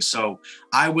writing. So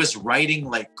I was writing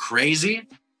like crazy,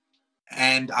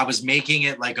 and I was making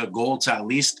it like a goal to at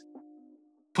least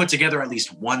put together at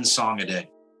least 1 song a day.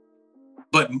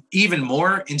 But even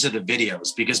more into the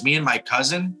videos, because me and my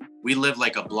cousin, we live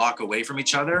like a block away from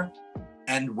each other.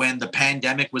 And when the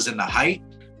pandemic was in the height,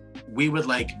 we would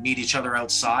like meet each other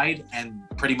outside, and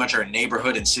pretty much our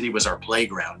neighborhood and city was our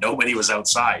playground. Nobody was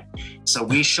outside. So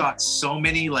we shot so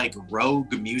many like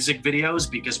rogue music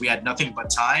videos because we had nothing but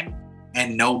time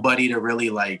and nobody to really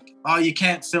like, oh, you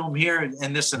can't film here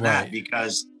and this and that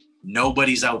because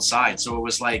nobody's outside. So it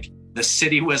was like the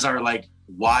city was our like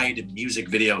wide music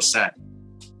video set.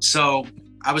 So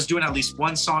I was doing at least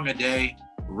 1 song a day,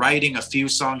 writing a few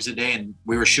songs a day, and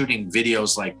we were shooting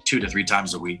videos like 2 to 3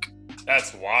 times a week.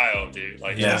 That's wild, dude.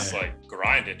 Like, just like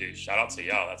grinding, dude. Shout out to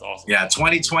y'all. That's awesome. Yeah,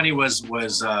 2020 was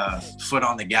foot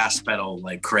on the gas pedal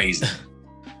like crazy.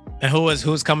 And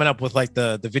who's coming up with like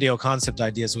the video concept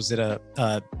ideas? Was it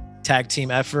a tag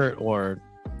team effort, or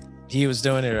he was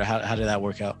doing it, or how did that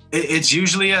work out? It's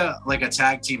usually a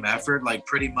tag team effort. Like,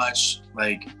 pretty much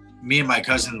like me and my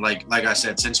cousin, like I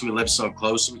said, since we live so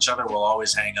close to each other, we'll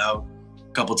always hang out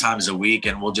a couple times a week,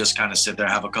 and we'll just kind of sit there,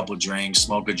 have a couple drinks,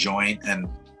 smoke a joint, and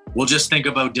we'll just think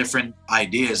about different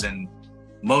ideas. And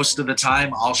most of the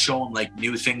time I'll show him like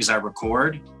new things I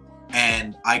record,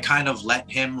 and I kind of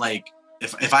let him, like,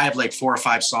 if I have like 4 or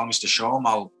 5 songs to show him,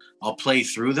 I'll play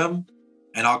through them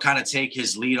and I'll kind of take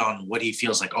his lead on what he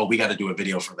feels like. Oh, we got to do a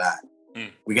video for that.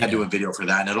 We got to do a video for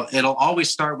that. And it'll always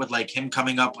start with like him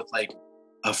coming up with like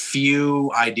a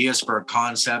few ideas for a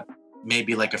concept,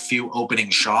 maybe like a few opening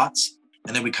shots.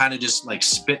 And then we kind of just like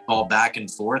spitball back and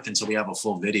forth until we have a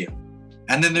full video.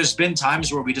 And then there's been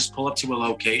times where we just pull up to a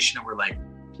location and we're like,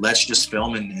 let's just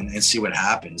film and see what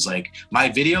happens. Like my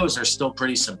videos are still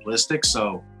pretty simplistic.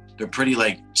 So they're pretty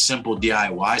like simple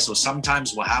DIY. So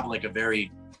sometimes we'll have like a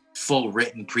very full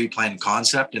written pre-planned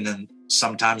concept. And then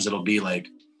sometimes it'll be like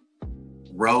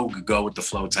rogue, go with the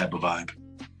flow type of vibe.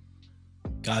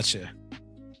 Gotcha.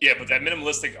 Yeah, but that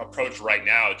minimalistic approach right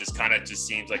now just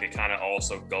seems like it kind of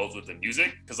also goes with the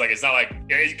music, because like it's not like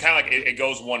it kind of like it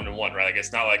goes one to one, right? Like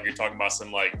it's not like you're talking about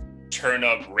some like turn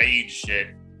up rage shit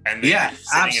and then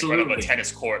you're sitting in front of a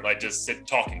tennis court, like just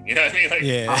talking. You know what I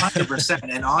mean? Like 100%.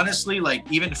 And honestly, like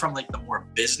even from like the more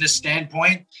business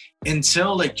standpoint,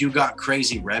 until like you got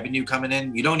crazy revenue coming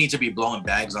in, you don't need to be blowing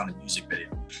bags on a music video.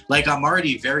 Like I'm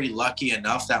already very lucky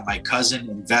enough that my cousin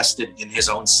invested in his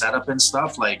own setup and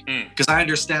stuff. Like, because I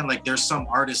understand like there's some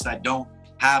artists that don't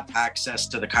have access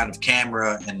to the kind of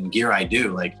camera and gear I do.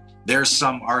 Like there's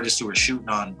some artists who are shooting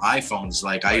on iPhones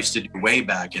like I used to do way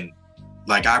back, and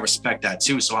like I respect that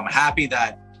too. So I'm happy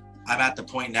that I'm at the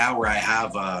point now where I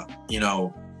have a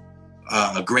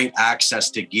great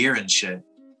access to gear and shit,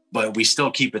 but we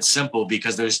still keep it simple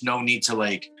because there's no need to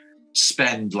like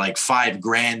spend like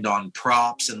 $5,000 on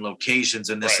props and locations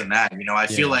and this and that. You know, I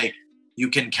feel like you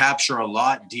can capture a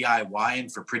lot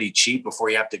DIYing for pretty cheap before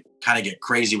you have to kind of get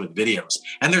crazy with videos.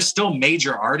 And there's still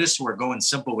major artists who are going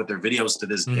simple with their videos to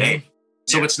this day.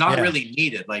 So it's not really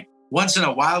needed. Like once in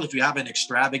a while, if you have an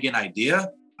extravagant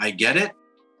idea, I get it.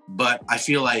 But I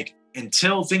feel like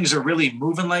until things are really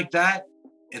moving like that,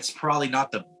 it's probably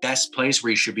not the best place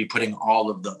where you should be putting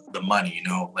all of the money, you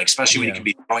know, like especially when you can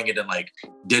be throwing it in like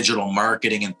digital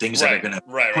marketing and things that are going to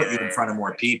put you in front of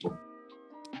more people.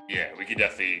 Yeah, we could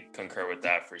definitely concur with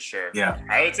that for sure. Yeah.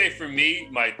 I would say for me,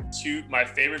 my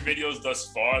favorite videos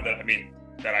thus far that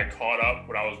I caught up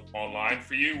when I was online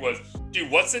for you was, dude,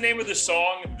 what's the name of the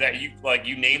song that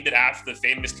you named it after the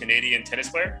famous Canadian tennis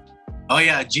player? Oh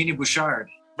yeah, Jeannie Bouchard.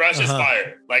 Bro, it's just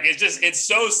fire. Like it's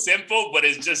so simple, but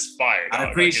it's just fire. I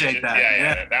appreciate that.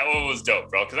 Yeah, that one was dope,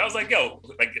 bro. Because I was like, yo,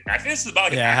 like I think this is about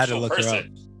like an actual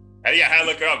person. I had to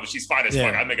look her up, but she's fine as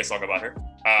fuck. I'd make a song about her.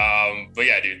 But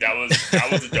yeah, dude, that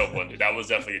was a dope one, dude. That was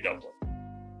definitely a dope one.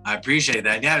 I appreciate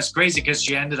that. Yeah, it's crazy because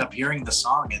she ended up hearing the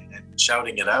song and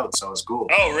shouting it out, so it was cool.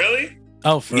 Oh, really?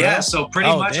 Oh, for real? So pretty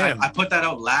much, I put that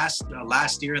out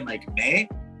last year in like May,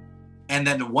 and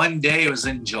then one day it was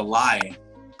in July.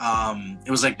 It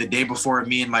was like the day before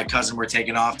me and my cousin were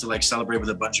taking off to like celebrate with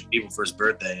a bunch of people for his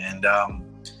birthday, and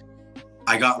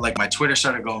I got like my Twitter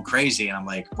started going crazy, and I'm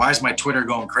like, why is my Twitter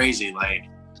going crazy? Like,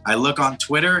 I look on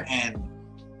Twitter and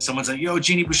someone's like, yo,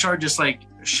 Jeannie Bouchard just like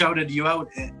shouted you out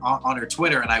on her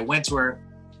Twitter, and I went to her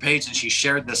page and she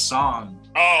shared this song.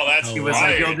 Oh, that's She was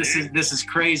like, yo, this is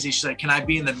crazy. She's like, can I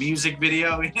be in the music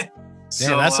video?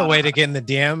 So that's a way to get in the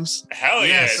DMs. Hell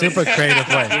yeah. Super creative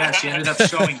way. Yeah, she ended up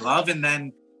showing love, and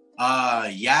then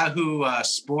Yahoo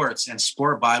Sports and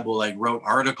Sport Bible like wrote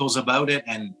articles about it,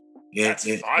 and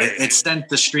it sent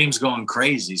the streams going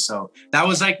crazy. So that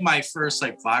was like my first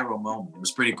like viral moment. It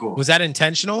was pretty cool. Was that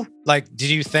intentional? Like, did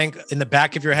you think in the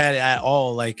back of your head at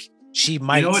all, like she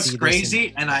might? You know what's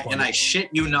crazy? And I shit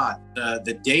you not.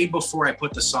 The day before I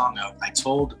put the song out, I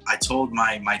told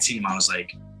my team, I was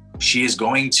like, she is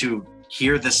going to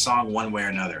hear this song one way or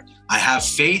another. I have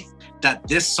faith that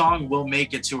this song will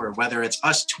make it to her, whether it's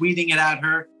us tweeting it at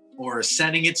her or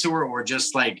sending it to her or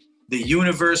just like the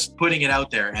universe putting it out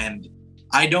there. And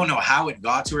I don't know how it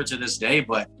got to her to this day,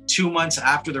 but 2 months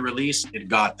after the release, it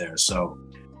got there. So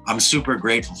I'm super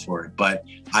grateful for it. But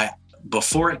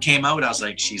before it came out, I was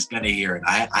like, she's going to hear it.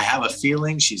 I have a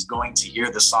feeling she's going to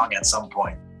hear the song at some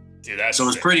point. Dude, so it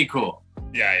was pretty cool.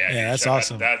 Yeah, that's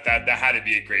awesome. That had to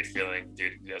be a great feeling,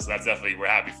 dude. Yeah, so that's definitely, we're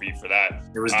happy for you for that.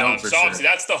 It was dope for sure. Obviously,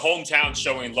 that's the hometown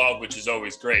showing love, which is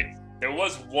always great. There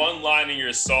was one line in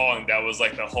your song that was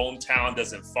like, the hometown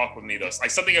doesn't fuck with me, though. Like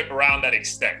something around that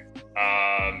extent.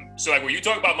 So like, were you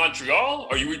talking about Montreal,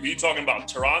 or were you talking about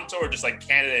Toronto, or just like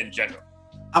Canada in general?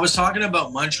 I was talking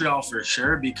about Montreal for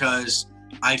sure, because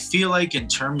I feel like in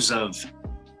terms of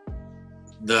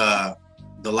the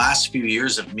last few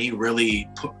years of me really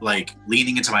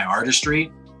leaning into my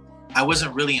artistry, I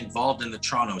wasn't really involved in the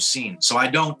Toronto scene. So I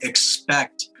don't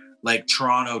expect like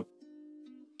Toronto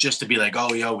just to be like,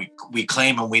 oh, yo, we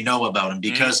claim and we know about him,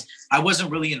 because I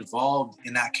wasn't really involved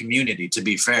in that community, to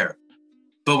be fair.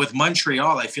 But with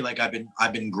Montreal, I feel like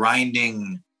I've been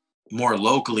grinding more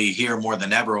locally here more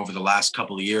than ever over the last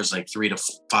couple of years, like 3 to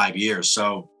 5 years.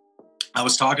 So I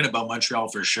was talking about Montreal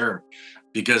for sure,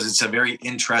 because it's a very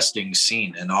interesting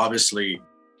scene. And obviously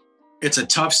it's a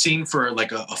tough scene for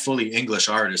like a fully English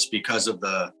artist because of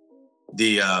the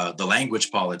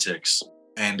language politics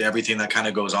and everything that kind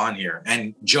of goes on here.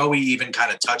 And Joey even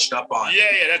kind of touched up on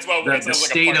that's what the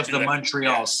state of the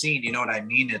Montreal scene. You know what I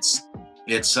mean?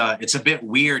 It's a bit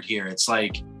weird here. It's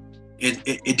like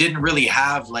it didn't really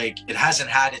have, like, it hasn't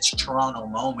had its Toronto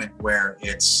moment where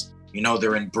it's, you know,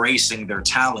 they're embracing their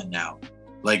talent now.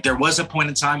 Like there was a point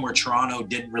in time where Toronto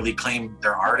didn't really claim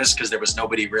their artists because there was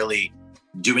nobody really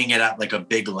doing it at like a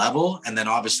big level. And then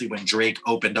obviously when Drake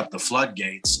opened up the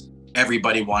floodgates,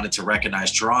 everybody wanted to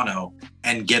recognize Toronto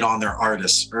and get on their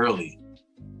artists early.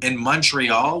 In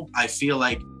Montreal, I feel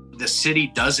like the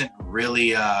city doesn't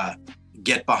really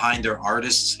get behind their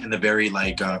artists in the very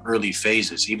early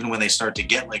phases, even when they start to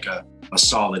get like a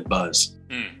solid buzz.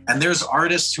 And there's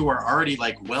artists who are already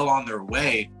like well on their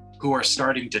way, who are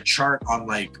starting to chart on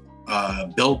like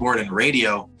Billboard and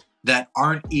radio, that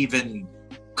aren't even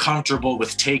comfortable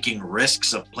with taking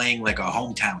risks of playing like a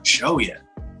hometown show yet,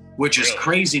 which is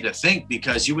crazy to think,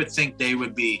 because you would think they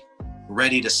would be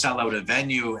ready to sell out a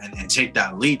venue and take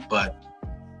that leap, but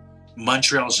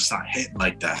Montreal's just not hitting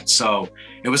like that. So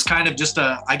it was kind of just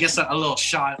a little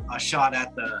shot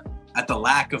at the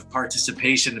lack of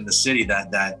participation in the city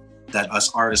that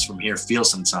us artists from here feel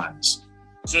sometimes.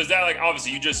 So is that like,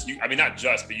 obviously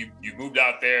you moved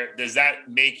out there. Does that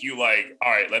make you like,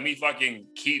 all right, let me fucking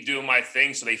keep doing my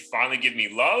thing so they finally give me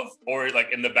love? Or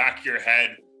like in the back of your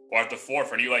head or at the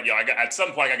forefront, you're like, yo, at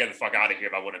some point I got to get the fuck out of here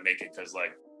if I want to make it, because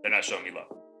like they're not showing me love.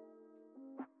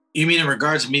 You mean in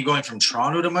regards to me going from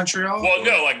Toronto to Montreal? Well,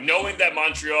 no, like knowing that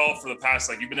Montreal for the past,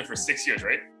 like you've been there for 6 years,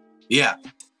 right? Yeah.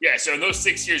 Yeah, so in those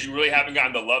 6 years, you really haven't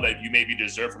gotten the love that you maybe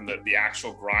deserve from the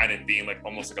actual grind and being like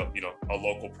almost like a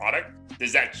local product.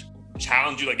 Does that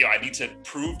challenge you? Like, yo, I need to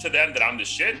prove to them that I'm the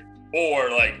shit?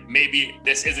 Or like maybe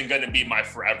this isn't going to be my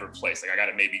forever place. Like I got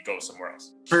to maybe go somewhere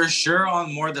else. For sure,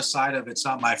 on more the side of it's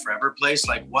not my forever place.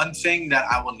 Like one thing that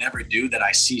I will never do that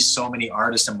I see so many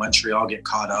artists in Montreal get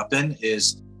caught up in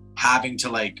is having to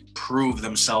like prove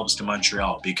themselves to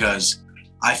Montreal, because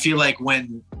I feel like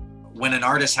when an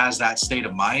artist has that state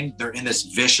of mind, they're in this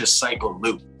vicious cycle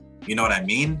loop. You know what I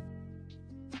mean?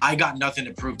 I got nothing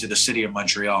to prove to the city of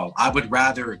Montreal. I would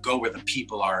rather go where the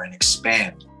people are and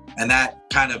expand. And that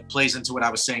kind of plays into what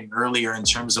I was saying earlier in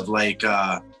terms of like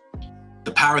the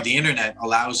power of the internet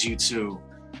allows you to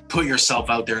put yourself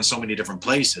out there in so many different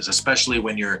places, especially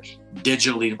when you're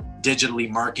digitally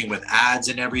marketing with ads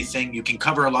and everything. You can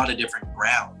cover a lot of different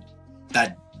ground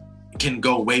that can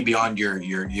go way beyond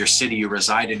your city you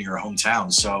reside in, your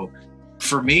hometown. So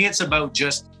for me, it's about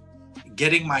just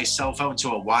getting myself out to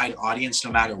a wide audience,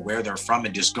 no matter where they're from,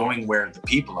 and just going where the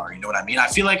people are. You know what I mean? I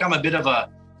feel like I'm a bit of a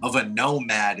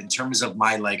nomad in terms of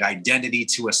my like identity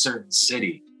to a certain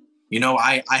city. You know,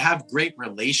 I have great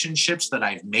relationships that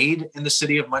I've made in the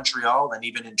city of Montreal and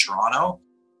even in Toronto.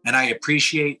 And I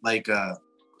appreciate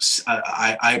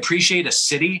I appreciate a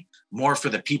city more for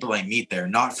the people I meet there,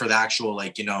 not for the actual,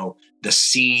 like, you know, the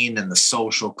scene and the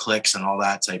social cliques and all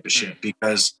that type of shit.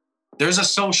 Because there's a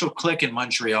social clique in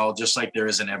Montreal, just like there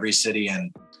is in every city.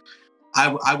 And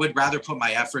I would rather put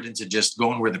my effort into just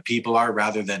going where the people are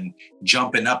rather than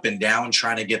jumping up and down,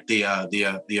 trying to get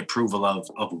the approval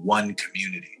of one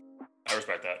community. I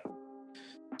respect that.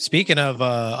 Speaking of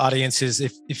audiences,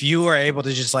 if you were able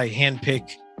to just like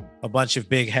handpick a bunch of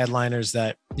big headliners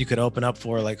that you could open up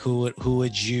for, like who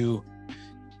would you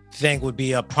think would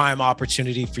be a prime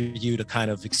opportunity for you to kind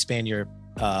of expand your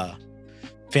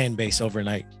fan base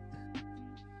overnight?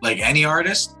 Like any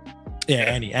artist? Yeah,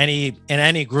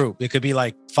 any group. It could be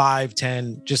like 5,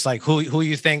 10, just like who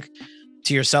you think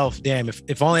to yourself, damn,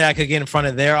 if only I could get in front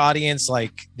of their audience,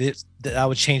 like this, I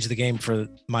would change the game for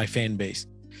my fan base.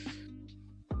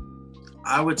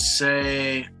 I would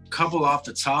say a couple off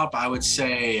the top. I would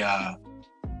say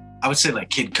like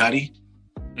Kid Cudi,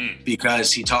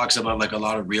 because he talks about like a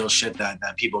lot of real shit that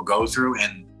people go through,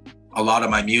 and a lot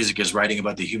of my music is writing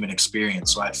about the human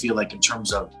experience. So I feel like in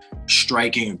terms of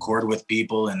striking a chord with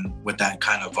people and with that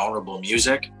kind of vulnerable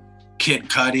music, Kid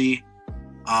Cudi,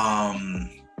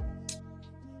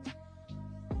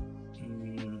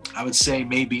 I would say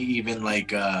maybe even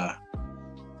like a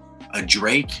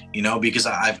Drake, you know, because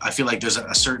I feel like there's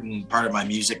a certain part of my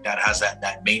music that has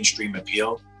that mainstream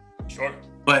appeal. Sure.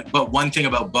 But one thing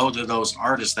about both of those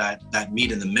artists that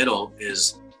meet in the middle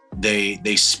is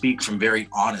they speak from very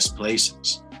honest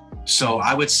places. So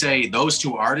I would say those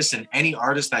two artists, and any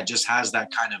artist that just has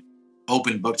that kind of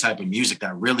open book type of music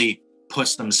that really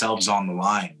puts themselves on the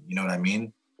line. You know what I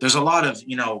mean? There's a lot of,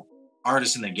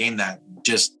 artists in the game that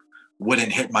just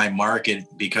wouldn't hit my market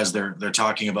because they're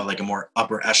talking about like a more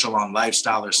upper echelon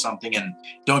lifestyle or something. And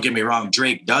don't get me wrong,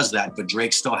 Drake does that, but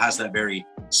Drake still has that very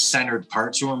centered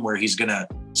part to him where he's gonna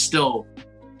still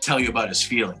tell you about his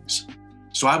feelings.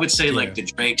 So I would say like the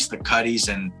Drakes, the Cuddies,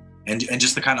 and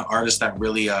just the kind of artists that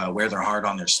really wear their heart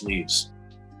on their sleeves.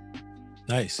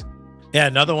 Nice. Yeah,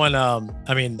 another one.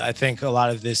 I think a lot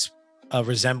of this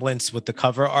resemblance with the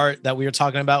cover art that we were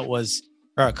talking about was,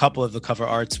 or a couple of the cover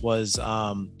arts was,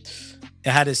 it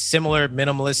had a similar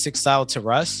minimalistic style to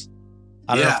Russ.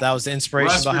 I don't know if that was the inspiration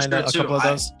Russ behind a couple of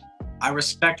those. I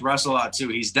respect Russ a lot too.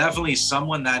 He's definitely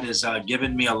someone that has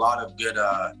given me a lot of good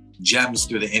gems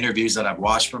through the interviews that I've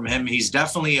watched from him. He's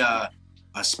definitely a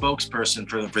spokesperson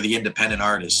for the independent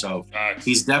artist. So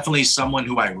he's definitely someone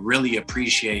who I really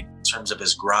appreciate in terms of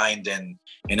his grind and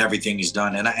everything he's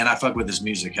done. And I fuck with his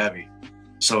music heavy.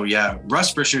 So yeah,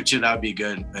 Russ for sure too. That would be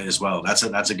good as well. That's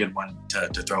a good one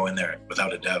to throw in there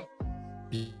without a doubt.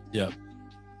 Yeah.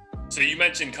 So you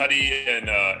mentioned Cuddy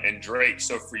and Drake.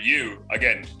 So for you,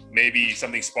 again, maybe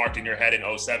something sparked in your head in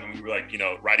 07. We were like,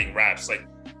 writing raps. Like,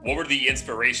 what were the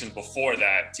inspirations before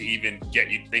that to even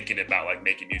get you thinking about like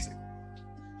making music?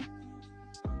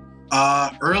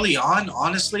 Early on,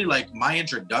 honestly, like my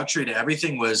introductory to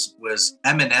everything was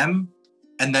Eminem.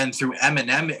 And then through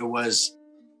Eminem, it was,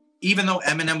 even though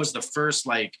Eminem was the first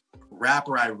like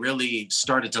rapper I really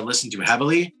started to listen to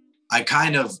heavily, I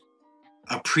kind of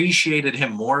appreciated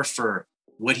him more for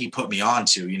what he put me on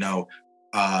to,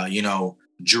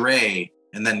 Dre,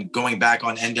 and then going back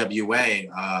on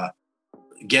NWA,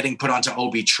 getting put onto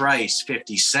Obi Trice,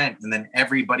 50 Cent, and then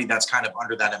everybody that's kind of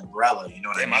under that umbrella. You know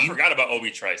what I mean? I forgot about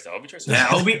Obi Trice though.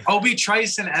 Obi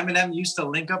Trice and Eminem used to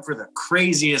link up for the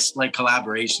craziest like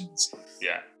collaborations.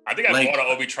 Yeah. I think I bought an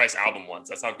Obi Trice album once.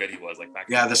 That's how good he was. Like back.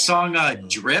 Yeah, the song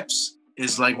Drips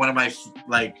is like one of my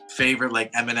like favorite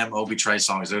like Eminem Obi Trice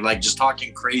songs. They're like just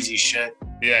talking crazy shit.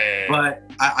 Yeah. But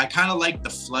I kind of like the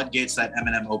floodgates that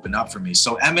Eminem opened up for me.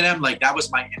 So Eminem, like that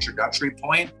was my introductory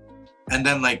point. And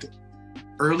then like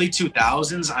early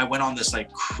 2000s, I went on this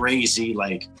like crazy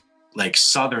like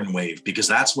Southern wave because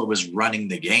that's what was running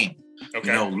the game. Okay.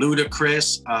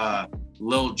 Ludacris,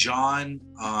 Lil Jon,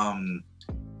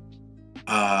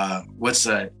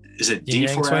 is it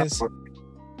D4L?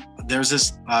 There's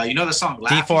this, the song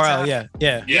D4L,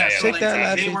 yeah. So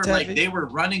like, they were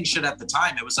running shit at the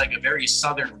time. It was like a very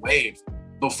Southern wave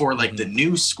before like the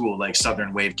new school, like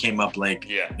Southern wave came up like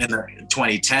in the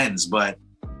 2010s. But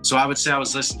so I would say I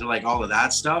was listening to like all of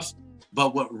that stuff.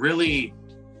 But what really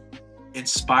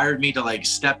inspired me to like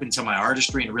step into my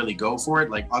artistry and really go for it,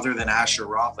 like other than Asher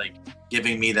Roth, like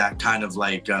giving me that kind of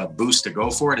like boost to go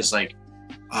for it, is like,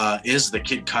 is the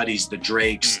Kid Cuddies, the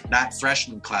Drakes, that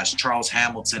freshman class, Charles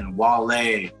Hamilton,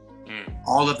 Wale,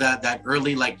 all of that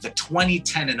early, like the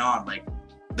 2010 and on, like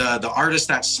the artists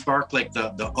that sparked like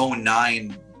the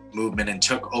 09 movement and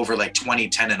took over like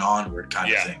 2010 and onward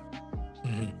kind of thing.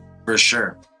 For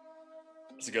sure.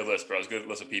 It's a good list, bro. It's a good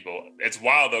list of people. It's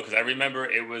wild though, because I remember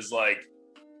it was like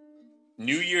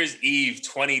New Year's Eve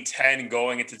 2010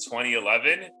 going into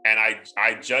 2011, and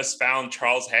I just found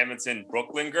Charles Hamilton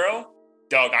Brooklyn Girl.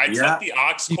 Dog, I took the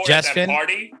aux cord at that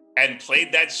party and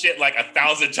played that shit like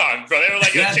 1,000 times, bro. They were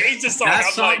like, change the song.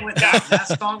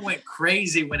 That song went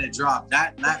crazy when it dropped.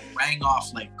 That rang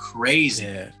off like crazy.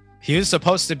 Yeah. He was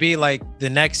supposed to be like the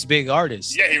next big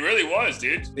artist. Yeah, he really was,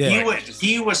 dude. Yeah.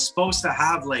 He was supposed to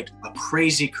have like a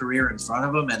crazy career in front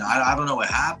of him, and I don't know what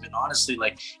happened, honestly.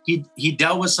 Like he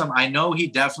dealt with I know he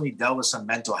definitely dealt with some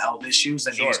mental health issues,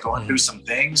 and he was going through some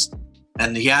things.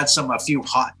 And he had a few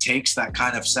hot takes that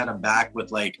kind of set him back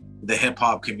with like the hip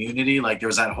hop community. Like there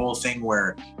was that whole thing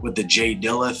where with the Jay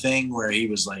Dilla thing where he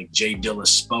was like, Jay Dilla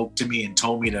spoke to me and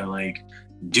told me to like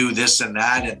do this and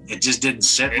that. And it just didn't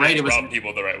sit right. It was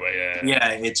people the right way. Yeah.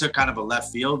 It took kind of a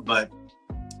left field, but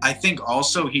I think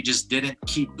also he just didn't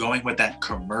keep going with that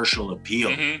commercial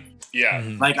appeal. Yeah.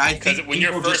 Like I think because when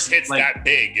your first hit's like, that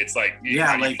big, it's like, you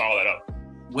follow that up.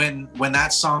 When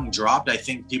that song dropped, I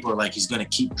think people are like, he's going to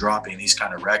keep dropping these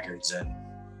kind of records. And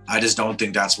I just don't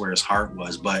think that's where his heart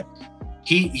was. But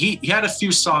he had a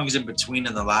few songs in between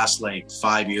in the last like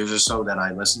 5 years or so that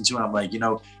I listened to. And I'm like,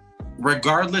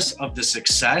 regardless of the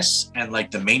success and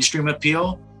like the mainstream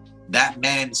appeal, that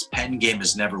man's pen game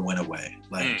has never went away.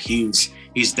 Like he's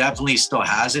definitely still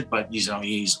has it, but he's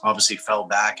obviously fell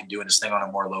back and doing his thing on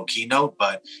a more low key note.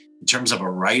 But in terms of a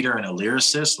writer and a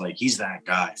lyricist, like he's that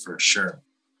guy for sure.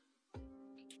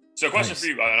 So a question for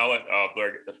you, and I'll let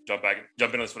Blair jump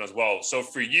in on this one as well. So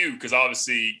for you, because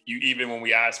obviously even when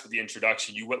we asked for the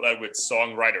introduction, you led with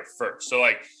songwriter first. So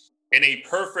like in a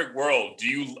perfect world, do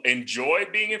you enjoy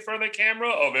being in front of the camera?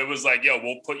 Or if it was like, yo,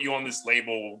 we'll put you on this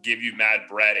label, we'll give you mad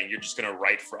bread, and you're just gonna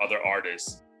write for other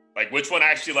artists? Like, which one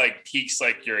actually like piques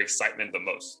like your excitement the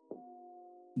most?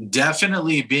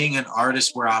 Definitely being an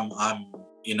artist where I'm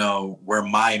you know, where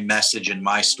my message and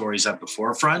my story's at the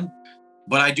forefront.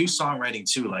 But I do songwriting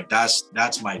too. Like that's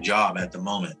my job at the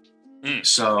moment.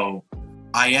 So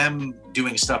I am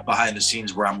doing stuff behind the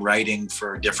scenes where I'm writing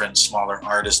for different smaller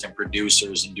artists and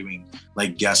producers and doing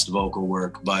like guest vocal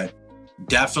work. But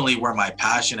definitely where my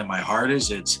passion and my heart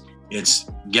is,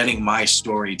 it's getting my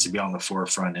story to be on the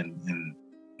forefront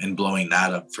and blowing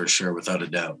that up for sure, without a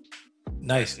doubt.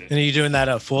 Nice. And are you doing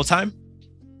that full time?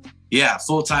 Yeah,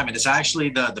 full time. And it's actually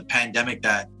the pandemic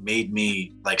that made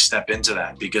me like step into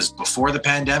that, because before the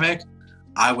pandemic,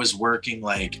 I was working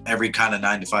like every kind of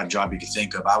 9-to-5 job you could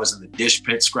think of. I was in the dish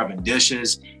pit scrubbing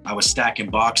dishes. I was stacking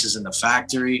boxes in the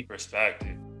factory. Respect.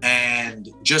 And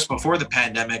just before the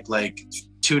pandemic, like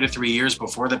 2 to 3 years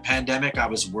before the pandemic, I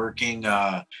was working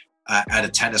at a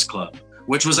tennis club,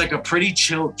 which was like a pretty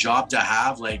chill job to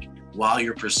have, like while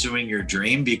you're pursuing your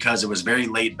dream, because it was very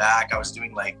laid back. I was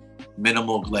doing like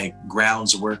minimal like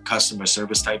grounds work, customer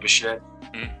service type of shit.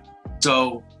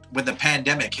 So when the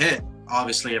pandemic hit,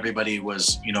 obviously everybody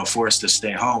was, you know, forced to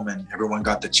stay home, and everyone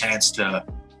got the chance to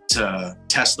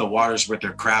test the waters with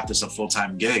their craft as a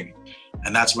full-time gig.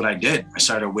 And that's what I did. I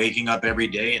started waking up every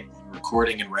day and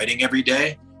recording and writing every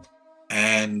day.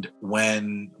 And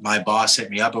when my boss hit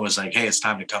me up and was like, hey, it's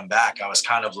time to come back, I was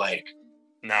kind of like,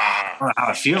 nah, I don't know how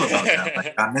I feel about that.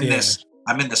 Like, I'm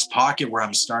in this pocket where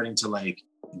I'm starting to like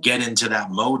get into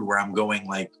that mode where I'm going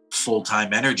like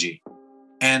full-time energy.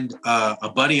 And a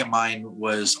buddy of mine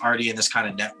was already in this kind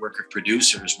of network of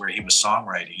producers where he was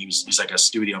songwriting. He's like a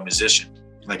studio musician,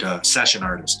 like a session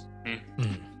artist.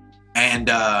 And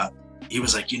he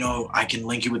was like, you know, I can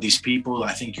link you with these people.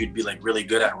 I think you'd be like really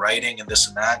good at writing and this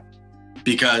and that.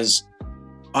 Because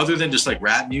other than just like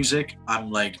rap music,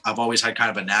 I've always had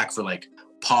kind of a knack for like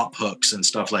pop hooks and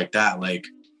stuff like that. Like,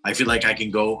 I feel like I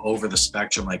can go over the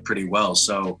spectrum like pretty well.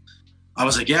 So I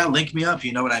was like, yeah, link me up.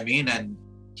 You know what I mean? And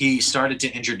he started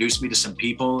to introduce me to some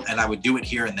people, and I would do it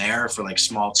here and there for like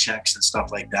small checks and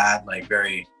stuff like that. Like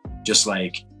very just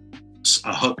like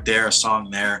a hook there, a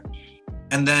song there.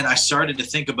 And then I started to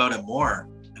think about it more,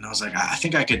 and I was like, I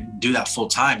think I could do that full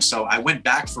time. So I went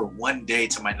back for one day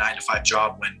to my 9-to-5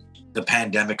 job when the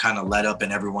pandemic kind of let up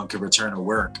and everyone could return to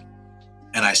work.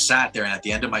 And I sat there, and at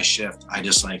the end of my shift, I'm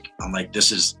like,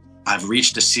 I've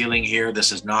reached the ceiling here.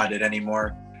 This is not it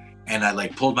anymore. And I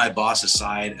like pulled my boss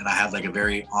aside, and I had like a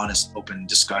very honest, open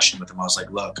discussion with him. I was like,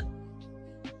 look,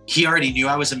 he already knew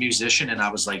I was a musician, and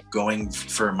I was like going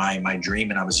for my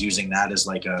dream, and I was using that as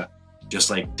like just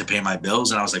like to pay my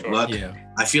bills. And I was like, look,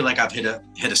 I feel like I've hit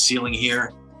a ceiling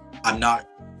here.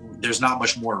 There's not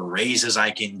much more raises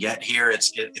I can get here.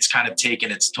 It's kind of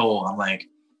taken its toll. I'm like,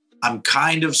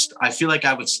 I feel like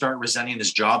I would start resenting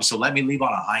this job. So let me leave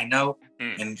on a high note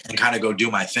and kind of go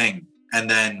do my thing. And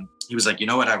then he was like, you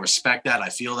know what? I respect that. I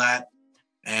feel that.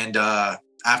 And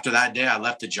after that day, I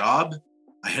left the job.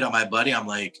 I hit up my buddy. I'm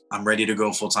like, I'm ready to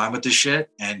go full time with this shit.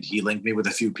 And he linked me with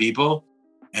a few people.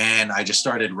 And I just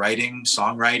started writing,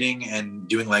 songwriting, and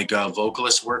doing like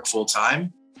vocalist work full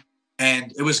time.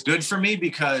 And it was good for me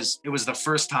because it was the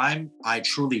first time I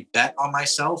truly bet on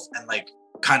myself and like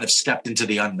kind of stepped into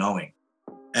the unknowing.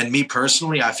 And me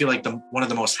personally, I feel like one of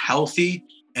the most healthy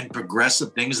and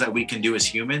progressive things that we can do as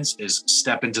humans is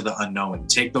step into the unknown,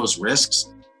 take those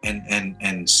risks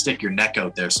and stick your neck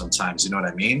out there sometimes. You know what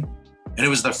I mean? And it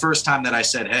was the first time that I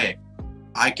said, hey,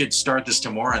 I could start this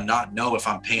tomorrow and not know if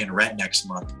I'm paying rent next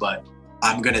month, but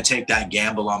I'm going to take that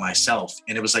gamble on myself.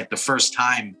 And it was like the first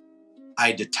time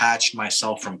I detached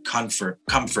myself from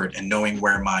comfort and knowing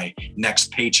where my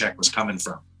next paycheck was coming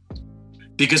from.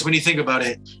 Because when you think about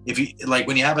it,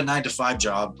 when you have a 9-to-5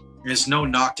 job, there's no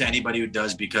knock to anybody who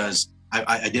does, because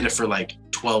I did it for like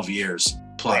 12 years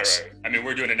plus. Right. I mean,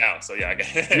 we're doing it now, so yeah, I get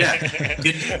it.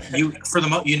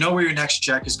 Yeah, you know where your next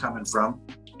check is coming from.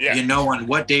 Yeah. You know on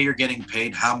what day you're getting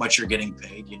paid, how much you're getting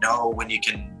paid. You know when you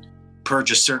can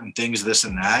purchase certain things, this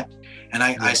and that. And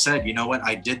I said, you know what?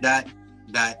 I did that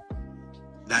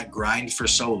grind for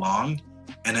so long,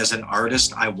 and as an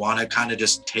artist, I want to kind of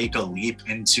just take a leap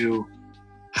into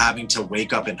having to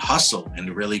wake up and hustle and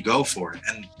really go for it.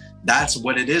 And that's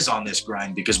what it is on this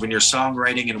grind, because when you're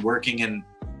songwriting and working in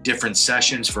different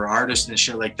sessions for artists and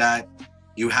shit like that,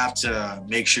 you have to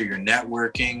make sure you're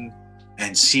networking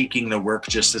and seeking the work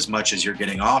just as much as you're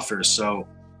getting offers. So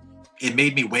it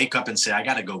made me wake up and say, I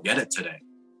got to go get it today.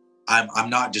 I'm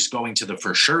not just going to the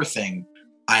for sure thing.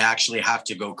 I actually have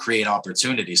to go create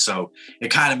opportunities. So it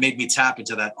kind of made me tap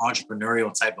into that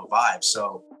entrepreneurial type of vibe.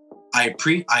 So I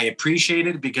appreciate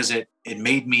it because it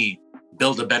made me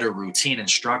build a better routine and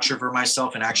structure for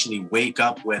myself and actually wake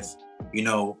up with, you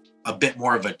know, a bit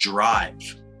more of a drive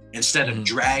instead of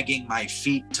dragging my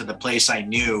feet to the place I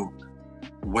knew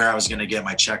where I was going to get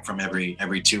my check from every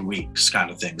 2 weeks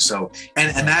kind of thing. So,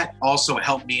 and that also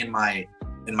helped me in my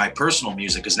personal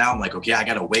music. Cause now I'm like, okay, I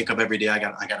got to wake up every day. I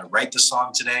got to write the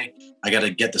song today. I got to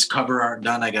get this cover art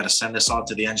done. I got to send this off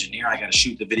to the engineer. I got to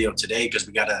shoot the video today. Cause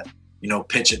we got to, you know,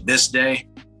 pitch it this day.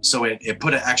 So it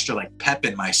put an extra like pep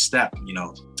in my step, you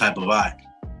know, type of vibe.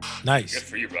 Nice. Good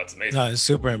for you, bro. That's amazing. No, it's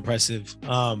super impressive.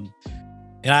 And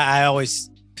I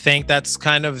always think that's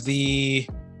kind of the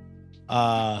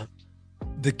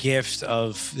gift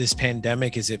of this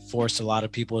pandemic is it forced a lot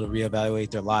of people to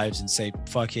reevaluate their lives and say,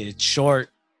 fuck it, it's short.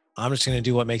 I'm just going to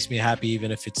do what makes me happy,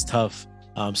 even if it's tough.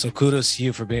 So kudos to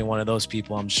you for being one of those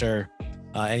people. I'm sure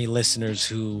any listeners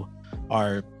who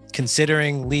are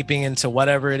considering leaping into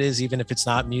whatever it is, even if it's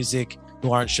not music,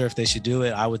 who aren't sure if they should do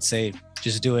it, I would say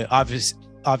just do it.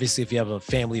 Obviously, if you have a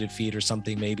family to feed or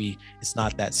something, maybe it's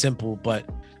not that simple. But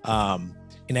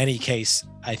in any case,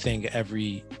 I think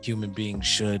every human being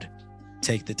should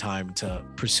take the time to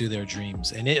pursue their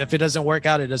dreams. And if it doesn't work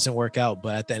out, it doesn't work out.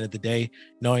 But at the end of the day,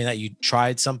 knowing that you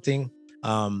tried something,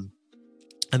 I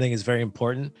think is very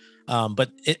important. But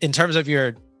in terms of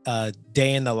your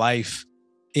day in the life,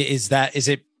 is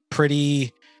it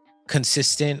pretty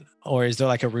consistent, or is there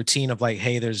like a routine of like,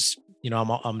 hey, there's, you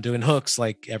know, I'm doing hooks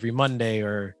like every Monday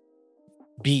or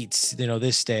beats, you know,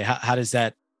 this day? How does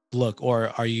that look?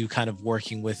 Or are you kind of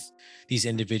working with these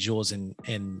individuals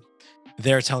and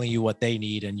they're telling you what they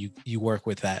need and you work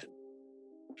with that?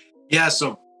 Yeah,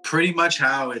 so pretty much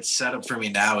how it's set up for me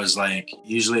now is like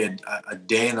usually a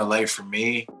day in the life for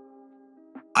me.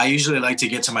 I usually like to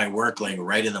get to my work like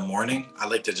right in the morning. I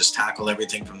like to just tackle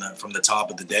everything from the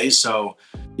top of the day. So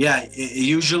yeah, it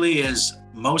usually is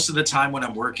most of the time when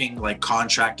I'm working like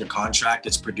contract to contract,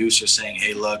 it's producers saying,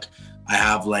 hey, look, I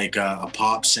have like a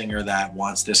pop singer that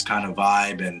wants this kind of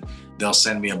vibe, and they'll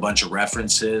send me a bunch of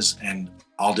references and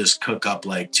I'll just cook up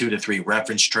like 2 to 3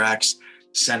 reference tracks,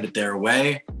 send it their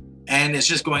way. And it's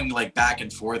just going like back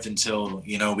and forth until,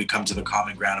 you know, we come to the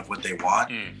common ground of what they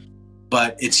want.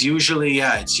 But it's usually,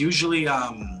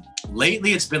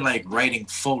 lately it's been like writing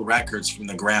full records from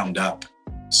the ground up.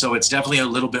 So it's definitely a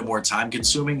little bit more time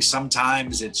consuming.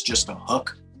 Sometimes it's just a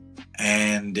hook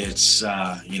and it's,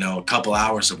 you know, a couple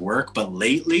hours of work. But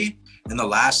lately, in the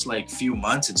last like few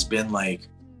months, it's been like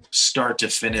start to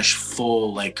finish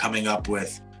full, like coming up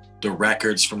with the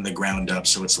records from the ground up.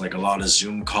 So it's like a lot of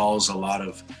Zoom calls, a lot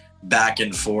of back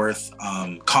and forth.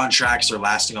 Contracts are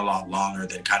lasting a lot longer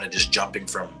than kind of just jumping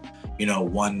from, you know,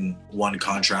 one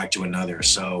contract to another.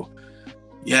 So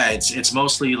yeah, it's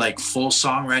mostly like full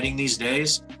songwriting these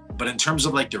days. But in terms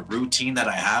of like the routine that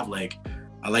I have, like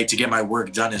I like to get my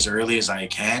work done as early as I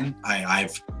can. I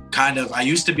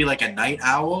used to be like a night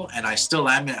owl, and I still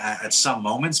am at some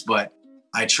moments, but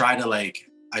I try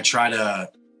to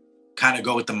kind of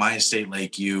go with the mind state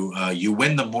like you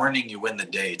win the morning, you win the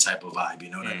day type of vibe. You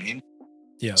know what I mean?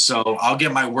 Yeah. So I'll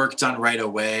get my work done right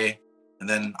away. And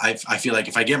then I feel like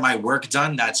if I get my work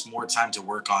done, that's more time to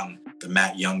work on the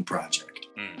Matt Yonge project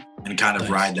and kind of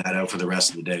ride that out for the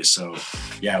rest of the day. So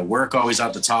yeah, work always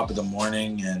at the top of the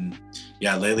morning. And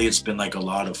yeah, lately it's been like a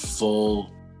lot of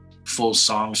full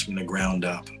songs from the ground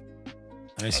up.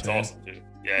 Nice, that's man. Awesome, dude.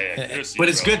 Yeah. But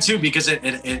it's good too, because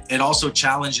it also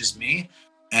challenges me,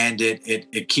 and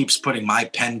it keeps putting my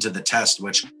pen to the test,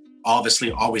 which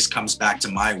obviously always comes back to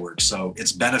my work. So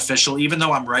it's beneficial, even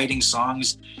though I'm writing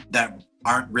songs that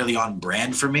aren't really on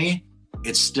brand for me,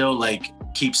 it still like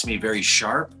keeps me very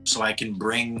sharp, so I can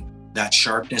bring that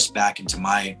sharpness back into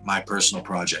my personal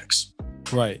projects.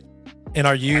 Right. And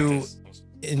are you,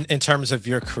 in terms of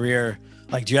your career,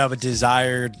 like, do you have a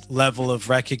desired level of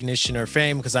recognition or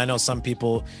fame? Because I know some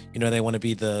people, you know, they want to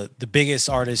be the biggest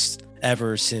artist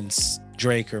ever since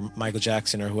Drake or Michael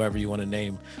Jackson or whoever you want to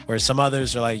name, whereas some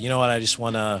others are like, you know what, I just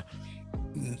want to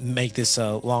make this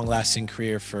a long-lasting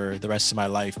career for the rest of my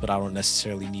life, but I don't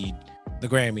necessarily need the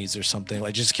Grammys or something.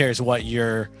 Like, just curious what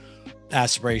your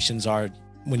aspirations are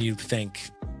when you think,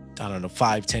 I don't know,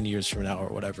 5-10 years from now or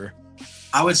whatever.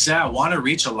 I would say I want to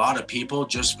reach a lot of people,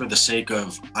 just for the sake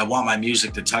of, I want my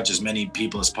music to touch as many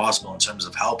people as possible in terms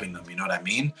of helping them. You know what I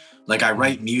mean? Like, I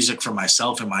write music for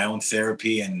myself and my own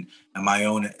therapy and my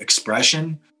own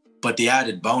expression, but the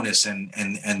added bonus and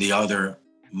the other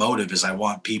motive is I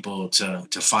want people to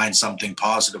find something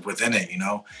positive within it. You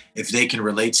know, if they can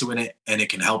relate to it and it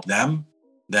can help them,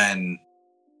 then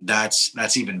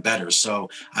that's even better. So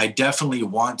I definitely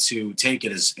want to take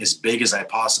it as big as I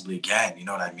possibly can. You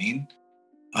know what I mean?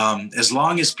 As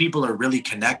long as people are really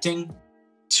connecting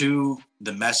to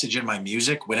the message in my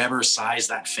music, whatever size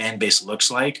that fan base looks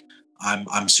like,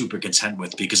 I'm super content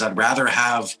with, because I'd rather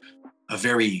have a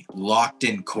very locked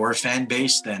in core fan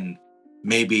base than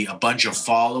maybe a bunch of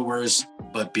followers,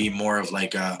 but be more of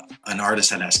like an artist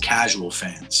that has casual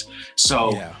fans.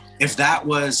 So Yeah. if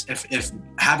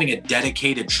having a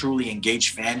dedicated, truly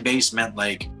engaged fan base meant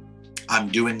like I'm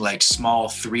doing like small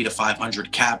 300 to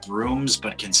 500 cap rooms,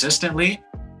 but consistently,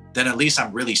 then at least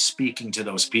I'm really speaking to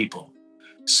those people.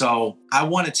 So I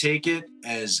want to take it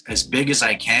as big as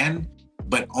I can,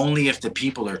 but only if the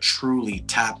people are truly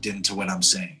tapped into what I'm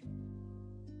saying.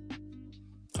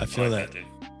 I feel that.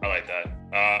 I like that.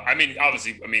 I mean,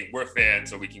 obviously, we're fans,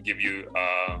 so we can give you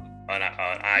an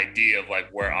idea of like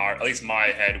where at least my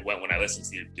head went when I listened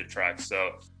to your tracks.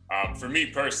 So for me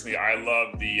personally, I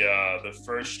love the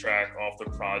first track off the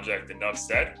project, Enough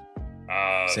Said.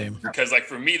 Same. Because like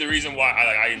for me, the reason why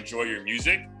I enjoy your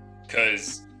music,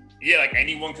 because yeah, like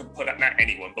anyone can put out, not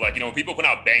anyone, but like, when people put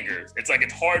out bangers, it's like,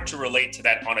 it's hard to relate to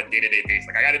that on a day-to-day basis.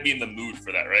 Like I got to be in the mood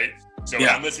for that, right? So when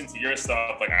I'm listening to your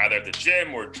stuff, like either at the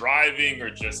gym or driving or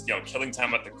just, killing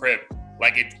time at the crib,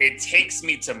 like it takes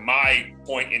me to my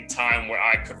point in time where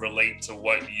I could relate to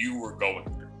what you were going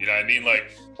through. You know what I mean?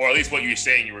 Like, or at least what you were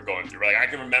saying you were going through. Like I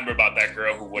can remember about that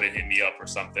girl who wouldn't hit me up or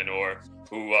something, or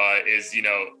who is,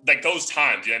 like those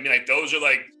times, you know what I mean? Like those are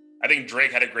like, I think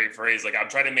Drake had a great phrase, like, I'm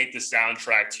trying to make the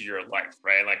soundtrack to your life,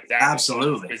 right? Like that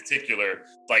absolutely in particular,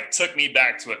 like took me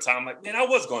back to a time like, man, I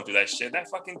was going through that shit. That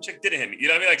fucking chick didn't hit me. You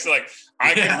know what I mean? Like, so like,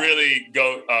 I can really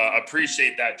go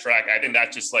appreciate that track. I think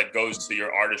that just like goes to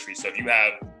your artistry. So if you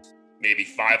have maybe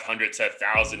 500 to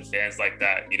 1,000 fans like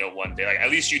that, one day, like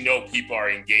at least people are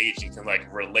engaged and can like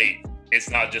relate. It's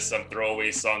not just some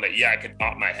throwaway song that, I could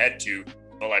pop my head to,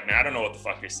 but like, man, I don't know what the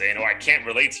fuck you're saying, or I can't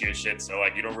relate to your shit. So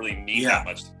like, you don't really mean that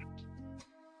much to me.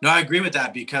 No, I agree with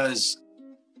that, because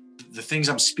the things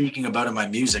I'm speaking about in my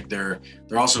music, they're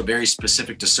also very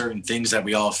specific to certain things that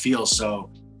we all feel. So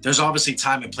there's obviously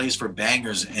time and place for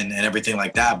bangers and everything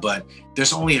like that, but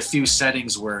there's only a few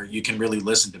settings where you can really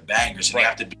listen to bangers. And you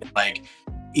have to be like,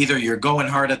 either you're going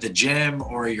hard at the gym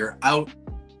or you're out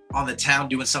on the town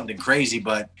doing something crazy.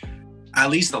 But at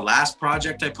least the last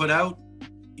project I put out,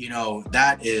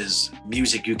 that is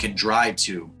music you can drive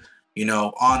to.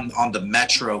 On the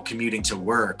metro commuting to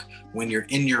work, when you're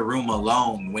in your room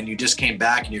alone, when you just came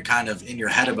back and you're kind of in your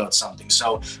head about something.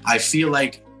 So I feel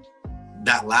like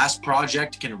that last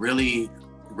project can really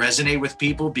resonate with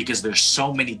people, because there's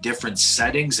so many different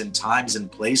settings and times and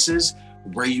places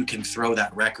where you can throw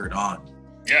that record on.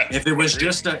 Yeah. If it was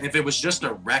just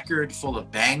a record full of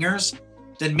bangers,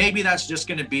 then maybe that's just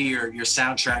going to be your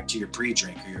soundtrack to your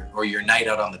pre-drink or your night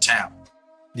out on the town.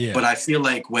 Yeah. But I feel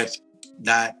like with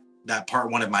that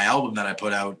part one of my album that I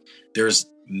put out,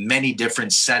 there's many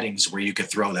different settings where you could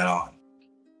throw that on.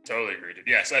 Totally agreed.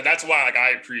 Yeah, so that's why like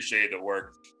I appreciate the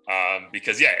work,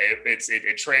 because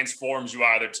it transforms you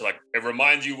either to like, it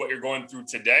reminds you what you're going through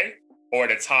today, or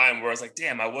at a time where it's like,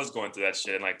 damn, I was going through that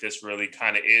shit, and like this really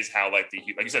kind of is how like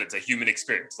like you said, it's a human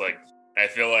experience. Like I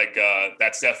feel like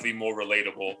that's definitely more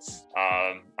relatable.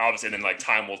 Obviously, and then like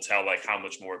time will tell like how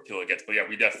much more appeal it gets. But yeah,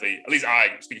 we definitely, at least I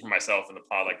speak for myself in the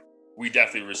pod, like we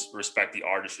definitely respect the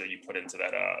artist that you put into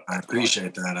that. I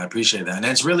appreciate that. And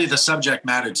it's really the subject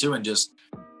matter too, and just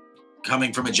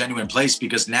coming from a genuine place,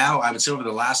 because now I would say over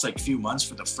the last like few months,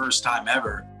 for the first time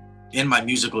ever in my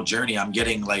musical journey, I'm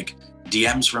getting like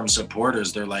DMs from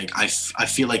supporters. They're like, I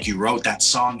feel like you wrote that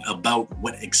song about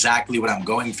exactly what I'm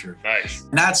going through. Nice.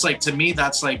 And that's like, to me,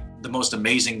 that's like the most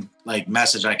amazing like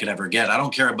message I could ever get. I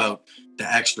don't care about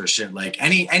the extra shit. Like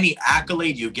any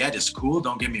accolade you get is cool,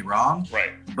 don't get me wrong.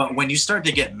 Right. But when you start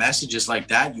to get messages like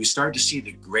that, you start to see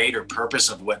the greater purpose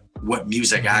of what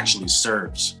music actually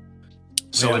serves.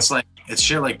 So it's like, it's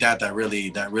shit like that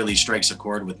really strikes a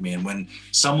chord with me. And when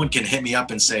someone can hit me up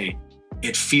and say,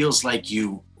 it feels like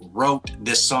you wrote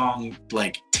this song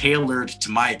like tailored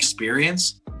to my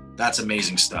experience, that's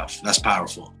amazing stuff. That's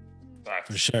powerful.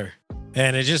 For sure.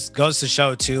 And it just goes to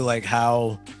show too, like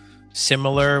how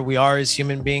similar we are as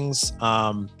human beings.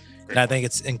 And I think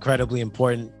it's incredibly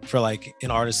important for like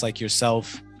an artist like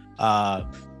yourself,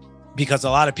 because a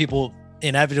lot of people,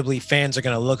 inevitably fans are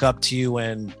going to look up to you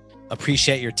and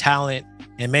appreciate your talent.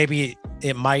 And maybe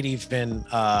it might even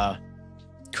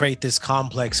create this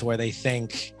complex where they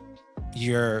think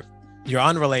you're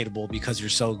unrelatable because you're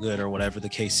so good or whatever the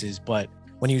case is. But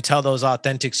when you tell those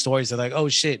authentic stories, they're like, oh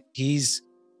shit, he's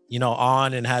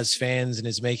on and has fans and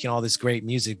is making all this great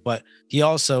music, but he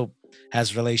also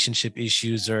has relationship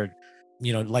issues or,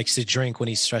 likes to drink when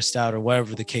he's stressed out or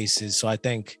whatever the case is. So I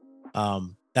think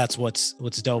that's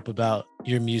what's dope about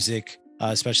your music,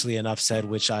 especially Enough Said,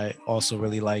 which I also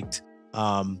really liked.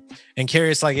 And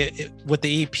curious, like with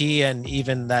the EP and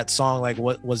even that song, like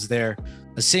what was there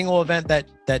a single event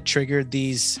that triggered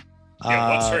these?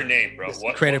 What's her name, bro?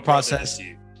 What creative process?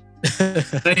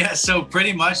 So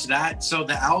pretty much that. So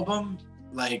the album,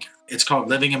 like it's called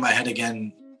Living in My Head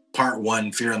Again, Part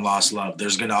 1, Fear and Lost Love.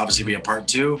 There's going to obviously be a Part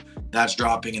 2 that's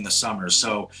dropping in the summer.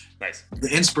 So nice. The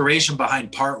inspiration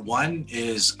behind Part 1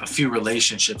 is a few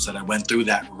relationships that I went through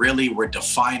that really were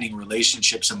defining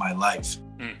relationships in my life.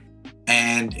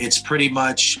 And it's pretty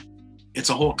much, it's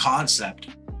a whole concept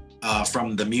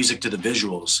from the music to the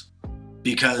visuals.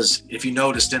 Because if you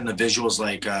noticed in the visuals,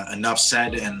 like Enough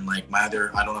Said and like I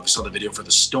don't know if you saw the video for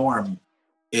The Storm,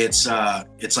 it's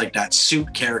like that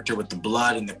suit character with the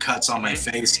blood and the cuts on my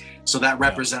face. So that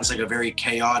represents like a very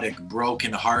chaotic,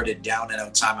 broken-hearted, down and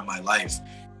out time in my life.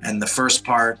 And the first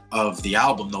part of the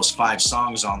album, those 5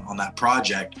 songs on that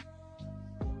project,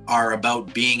 are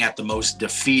about being at the most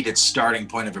defeated starting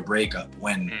point of a breakup,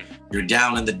 when you're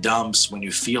down in the dumps, when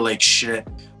you feel like shit,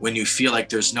 when you feel like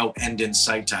there's no end in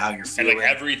sight to how you're feeling. And like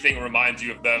everything reminds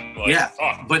you of them. Like,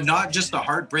 but not just the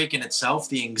heartbreak in itself,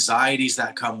 the anxieties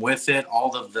that come with it,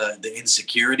 all of the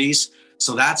insecurities.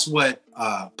 So that's what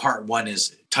Part 1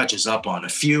 touches up on, a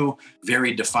few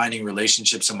very defining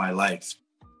relationships in my life.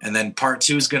 And then Part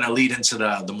 2 is going to lead into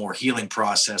the more healing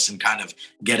process and kind of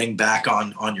getting back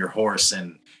on your horse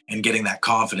and getting that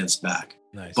confidence back.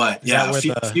 Nice. But yeah,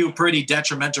 a few pretty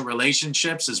detrimental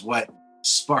relationships is what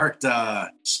sparked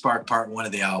Part 1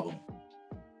 of the album.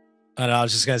 And I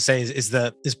was just gonna say,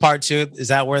 is Part 2, is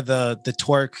that where the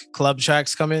twerk club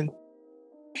tracks come in?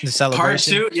 The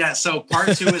celebration? Part 2, yeah. So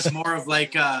Part 2 is more of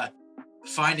like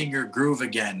finding your groove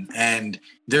again, and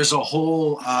there's a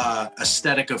whole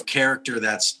aesthetic of character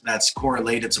that's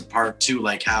correlated to Part 2,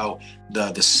 like how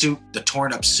the suit, the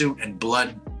torn up suit and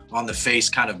blood on the face,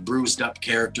 kind of bruised up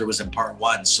character was in Part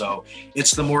 1. So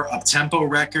it's the more up-tempo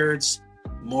records,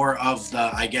 more of the,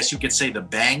 I guess you could say, the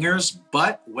bangers.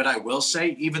 But what I will say,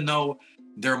 even though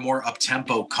they're more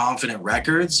up-tempo, confident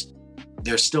records,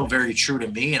 they're still very true to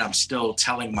me, and I'm still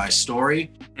telling my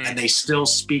story, and they still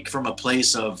speak from a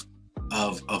place of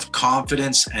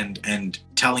confidence and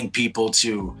telling people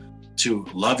to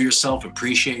love yourself,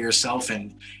 appreciate yourself,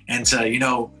 and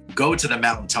to, go to the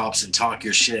mountaintops and talk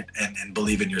your shit and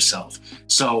believe in yourself.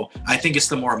 So I think it's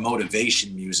the more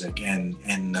motivation music and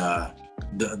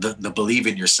the believe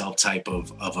in yourself type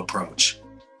of approach.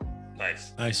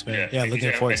 Nice, man. Yeah,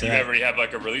 looking forward to that. Do you already have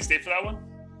like a release date for that one?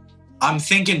 I'm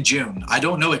thinking June. I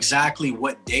don't know exactly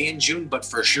what day in June, but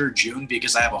for sure June,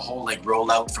 because I have a whole like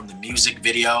rollout from the music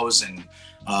videos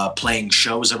and playing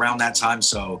shows around that time.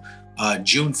 So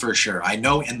June for sure. I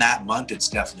know in that month it's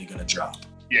definitely going to drop.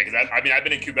 Yeah, because I've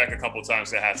been in Quebec a couple of times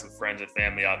to have some friends and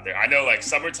family out there. I know like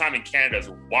summertime in Canada is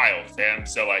wild, fam.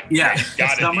 So like, you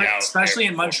gotta be out, especially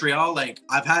in Montreal. Like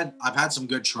I've had some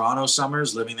good Toronto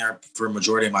summers living there for a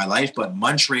majority of my life, but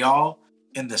Montreal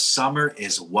in the summer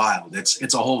is wild.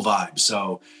 It's a whole vibe.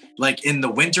 So like in the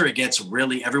winter, it gets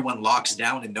really, everyone locks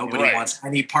down and nobody wants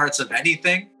any parts of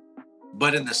anything.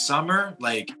 But in the summer,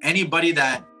 like anybody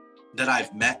that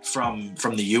I've met from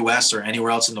the US or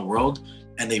anywhere else in the world,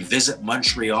 and they visit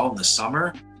Montreal in the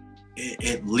summer,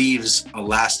 it leaves a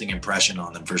lasting impression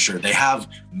on them for sure. They have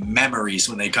memories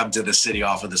when they come to the city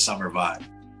off of the summer vibe.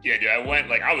 Yeah, dude, I went,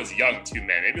 like, I was young too,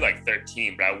 man, maybe like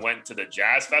 13, but I went to the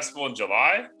jazz festival in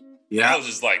July. Yeah. I was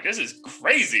just like, this is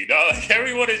crazy, dog. Like,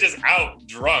 everyone is just out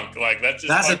drunk. Like, that's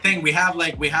the thing. We have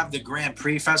the Grand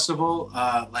Prix festival,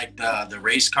 like the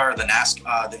race car, the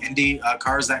NASCAR, the Indy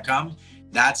cars that come.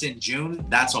 That's in June.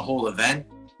 That's a whole event.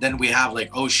 Then we have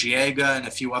like Osheaga and a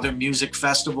few other music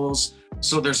festivals.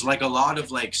 So there's like a lot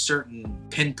of like certain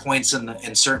pinpoints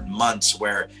in certain months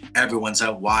where everyone's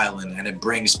out wilding, and it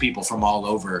brings people from all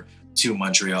over to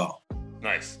Montreal.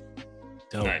 Nice.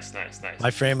 Dope. Nice.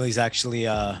 My family's actually,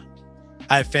 I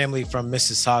have family from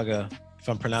Mississauga, if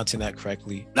I'm pronouncing that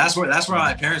correctly. That's where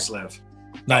my parents live.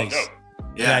 Nice. Oh,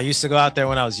 yeah, I used to go out there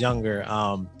when I was younger.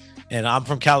 And I'm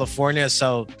from California,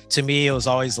 so to me it was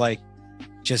always like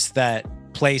just that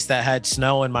place that had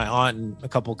snow and my aunt and a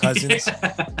couple cousins.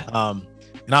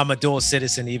 And I'm a dual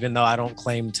citizen, even though I don't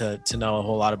claim to know a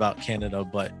whole lot about Canada,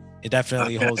 but it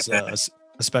definitely holds a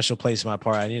special place in my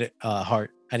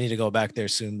heart. I need to go back there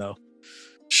soon though.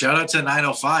 Shout out to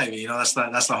 905. That's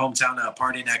the hometown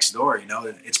party next door.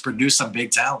 It's produced some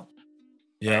big talent.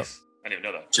 Yeah. Nice. I didn't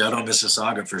even know that. Shout out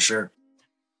Mississauga for sure.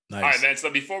 Nice. All right, man. So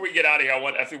before we get out of here,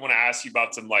 I definitely want to ask you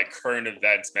about some like current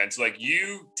events, man. So like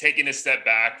you taking a step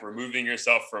back, removing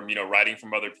yourself from, writing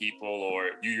from other people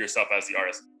or you yourself as the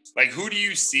artist. Like who do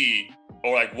you see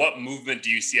or like what movement do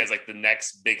you see as like the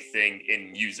next big thing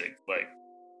in music? Like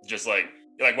just like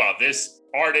you're like, wow, this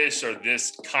artist or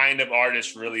this kind of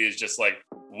artist really is just like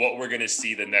what we're gonna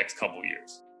see the next couple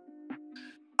years.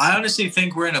 I honestly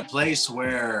think we're in a place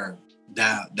where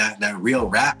that real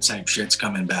rap type shit's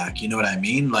coming back. You know what I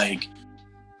mean? Like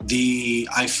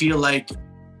I feel like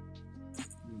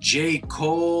J.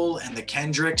 Cole and the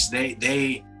Kendricks,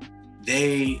 they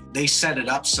set it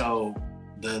up so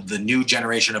the new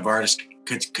generation of artists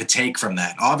could take from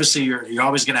that. Obviously, you're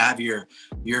always gonna have your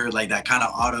like that kind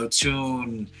of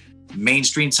auto-tune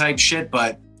mainstream type shit,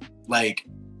 but like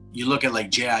you look at like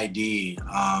JID,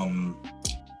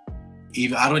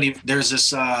 there's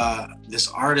this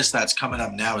artist that's coming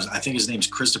up now. I think his name's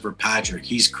Christopher Patrick.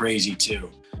 He's crazy too,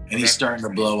 and he's starting to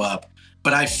blow up.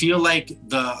 But I feel like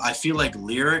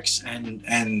lyrics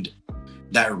and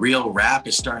that real rap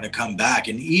is starting to come back,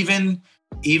 and even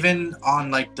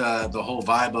on like the whole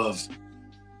vibe of,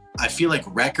 I feel like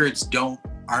records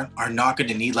are not going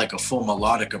to need like a full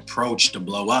melodic approach to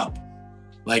blow up.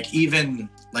 Like even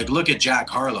like look at Jack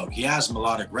Harlow. He has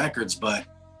melodic records, but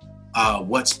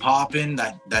what's poppin',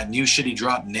 that new shit he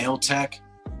dropped, Nail Tech,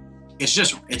 it's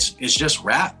just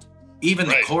rap. Even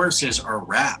the choruses are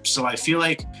rap. So I feel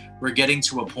like we're getting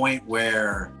to a point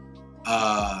where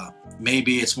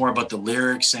maybe it's more about the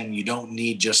lyrics and you don't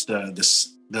need just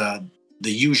the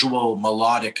usual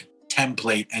melodic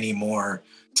template anymore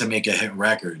to make a hit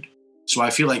record. So I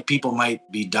feel like people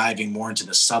might be diving more into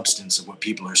the substance of what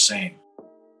people are saying.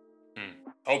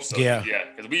 Hope so. Yeah.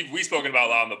 Because we've spoken about a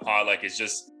lot on the pod. Like it's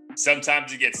just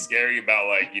sometimes it gets scary about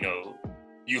like,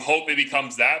 you hope it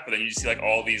becomes that, but then you see like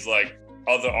all these like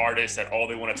other artists that all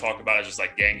they want to talk about is just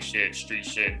like gang shit, street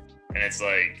shit. And it's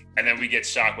like, and then we get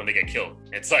shocked when they get killed.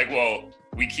 It's like, well,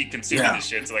 we keep consuming this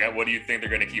shit. So like, what do you think they're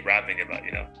going to keep rapping about,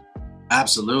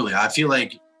 Absolutely. I feel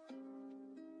like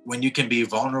when you can be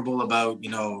vulnerable about,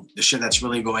 the shit that's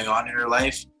really going on in your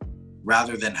life,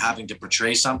 rather than having to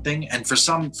portray something. And for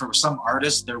some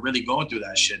artists, they're really going through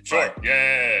that shit. Sure.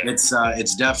 Yeah.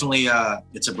 It's definitely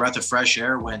it's a breath of fresh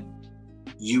air when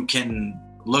you can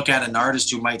look at an artist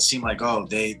who might seem like, oh,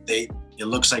 it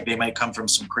looks like they might come from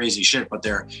some crazy shit, but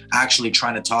they're actually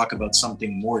trying to talk about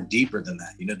something more deeper than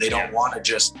that. They don't want to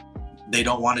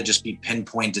just be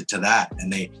pinpointed to that,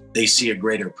 and they see a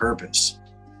greater purpose.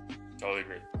 Totally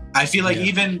agree. I feel like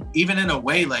even in a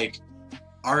way, like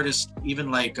artists,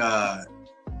 even like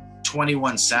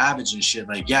 21 Savage and shit,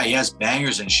 like, yeah, he has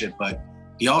bangers and shit, but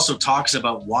he also talks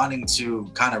about wanting to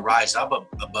kind of rise up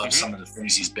above some of the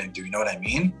things he's been through. You know what I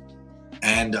mean?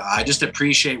 And I just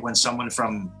appreciate when someone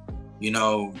from,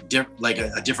 like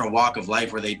a different walk of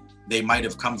life where they might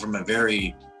have come from a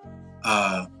very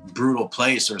brutal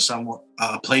place or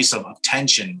a place of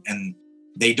tension, and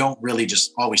they don't really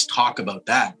just always talk about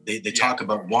that. They talk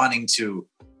about wanting to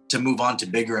move on to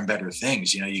bigger and better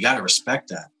things. You got to respect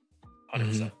that.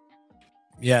 100%.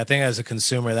 Yeah, I think as a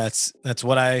consumer, that's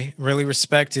what I really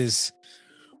respect, is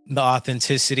the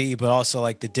authenticity, but also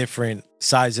like the different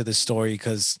sides of the story.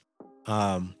 Because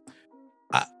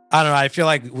I don't know, I feel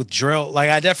like with drill, like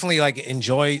I definitely like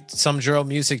enjoy some drill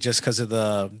music just because of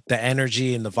the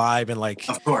energy and the vibe, and like,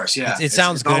 of course, yeah, it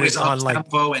sounds good. It's on like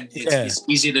tempo, and it's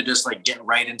easy to just like get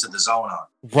right into the zone on.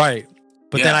 Right.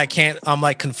 But then I'm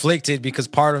like conflicted because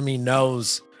part of me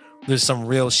knows there's some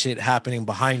real shit happening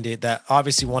behind it that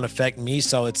obviously won't affect me.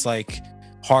 So it's like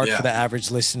hard for the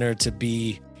average listener to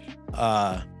be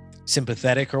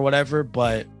sympathetic or whatever.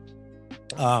 But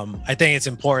I think it's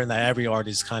important that every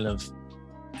artist kind of,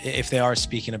 if they are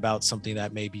speaking about something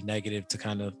that may be negative, to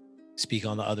kind of speak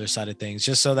on the other side of things,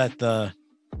 just so that the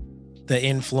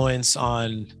influence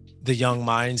on the young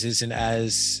minds isn't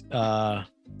as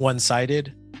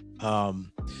one-sided.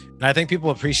 And I think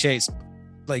people appreciate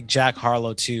like Jack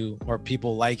Harlow too, or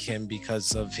people like him,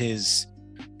 because of his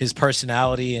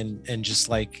personality and just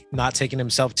like not taking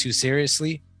himself too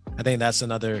seriously. I think that's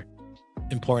another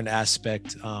important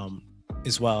aspect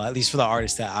as well, at least for the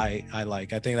artists that I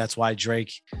like. I think that's why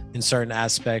Drake in certain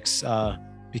aspects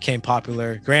became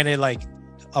popular. Granted, like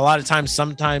a lot of times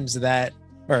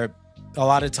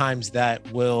that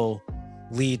will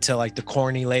lead to like the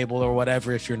corny label or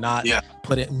whatever if you're not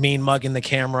mean mugging the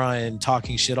camera and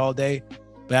talking shit all day.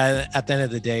 But at the end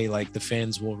of the day, like the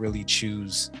fans will really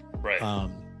choose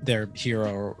their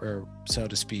hero or so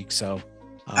to speak. So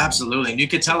absolutely. And you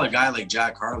could tell a guy like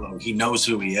Jack Harlow, he knows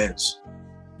who he is.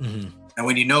 And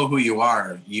when you know who you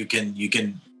are, you can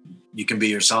be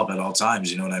yourself at all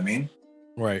times. You know what I mean?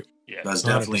 Right. Yeah, That's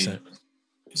 100%.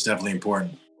 it's definitely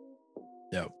important.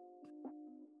 Yep.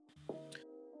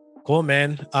 Cool,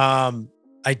 man.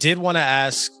 I did want to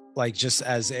ask, like, just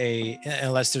as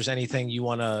unless there's anything you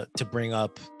want to bring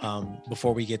up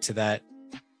before we get to that,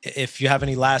 if you have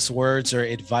any last words or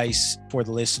advice for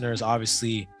the listeners.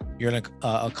 Obviously, you're an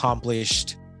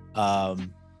accomplished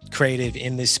creative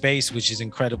in this space, which is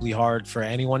incredibly hard for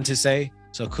anyone to say.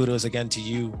 So kudos again to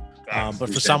you.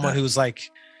 But for someone who's like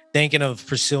thinking of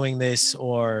pursuing this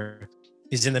or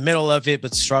is in the middle of it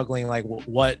but struggling, like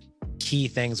what key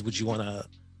things would you want to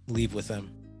leave with them?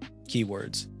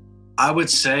 Keywords. I would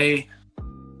say,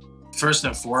 first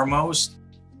and foremost,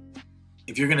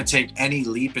 if you're going to take any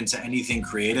leap into anything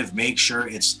creative, make sure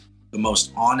it's the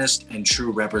most honest and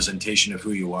true representation of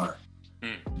who you are.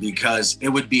 Because it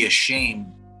would be a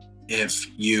shame if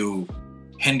you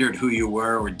hindered who you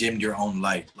were or dimmed your own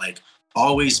light. Like,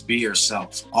 always be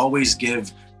yourself. Always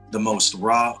give the most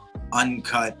raw,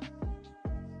 uncut,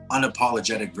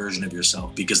 unapologetic version of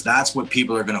yourself, because that's what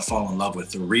people are going to fall in love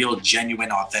with, the real,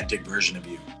 genuine, authentic version of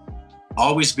you.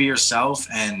 Always be yourself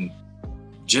and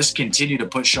just continue to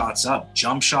put shots up,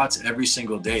 jump shots every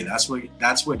single day. That's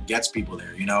what gets people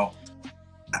there. You know,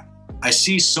 I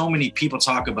see so many people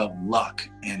talk about luck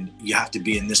and you have to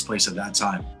be in this place at that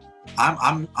time.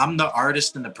 I'm the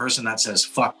artist and the person that says,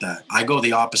 fuck that. I go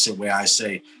the opposite way. I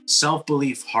say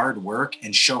self-belief, hard work,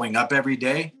 and showing up every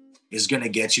day is going to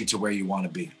get you to where you want to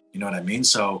be. You know what I mean?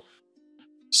 So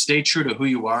stay true to who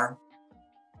you are.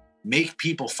 Make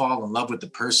people fall in love with the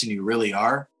person you really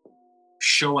are.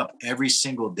 Show up every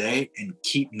single day and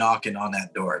keep knocking on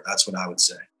that door. That's what I would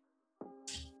say.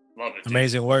 Love it. Dude.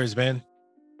 Amazing words, man.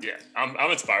 Yeah, I'm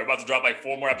inspired. We're about to drop like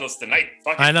 4 more episodes tonight.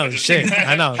 Fuck it. I know, shit.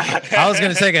 I know. I was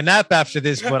gonna take a nap after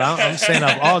this, but I'm staying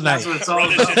up all night. That's what it's all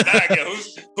Run this shit back. Yo,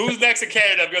 who's next in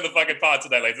Canada? Be on the fucking pod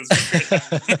tonight. Like, this.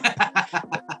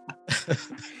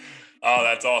 Oh,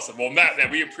 that's awesome. Well, Matt, man,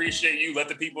 we appreciate you. Let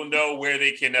the people know where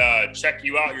they can check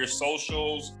you out, your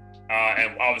socials,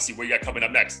 and obviously what you got coming up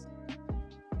next.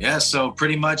 Yeah, so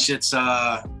pretty much it's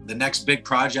the next big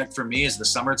project for me is the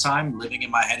Summertime, Living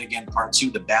in My Head Again Part 2,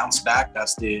 The Bounce Back.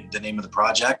 That's the name of the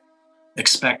project.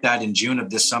 Expect that in June of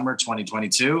this summer,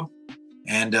 2022.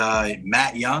 And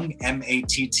Matt Yonge,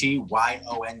 MATTYONGE,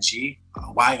 YONGE,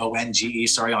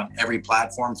 on every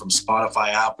platform from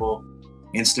Spotify, Apple,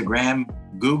 Instagram.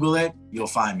 Google it, you'll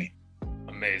find me.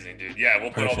 Amazing, dude. Yeah, we'll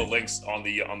put all the links on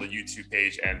the YouTube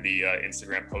page and the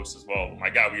Instagram post as well. My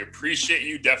God, we appreciate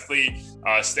you. Definitely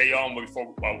stay on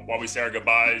while we say our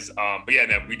goodbyes. But yeah,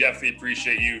 man, we definitely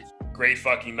appreciate you. Great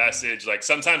fucking message. Like,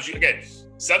 sometimes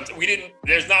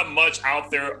there's not much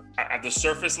out there at the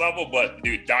surface level, but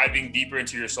dude, diving deeper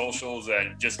into your socials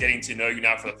and just getting to know you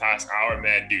now for the past hour,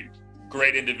 man, dude,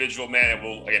 great individual, man.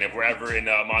 And if we're ever in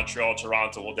Montreal,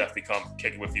 Toronto, we'll definitely come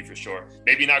kick it with you for sure.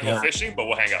 Maybe not go fishing, but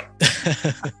we'll hang out.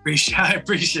 I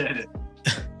appreciate it.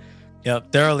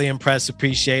 Yep, thoroughly impressed.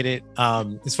 Appreciate it.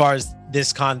 As far as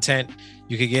this content,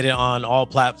 you can get it on all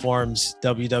platforms,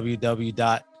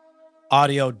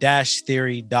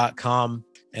 www.audio-theory.com.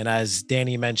 And as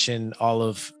Danny mentioned, all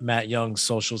of Matt Yonge's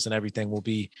socials and everything will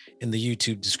be in the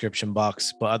YouTube description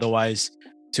box. But otherwise,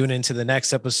 tune into the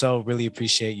next episode. Really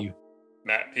appreciate you.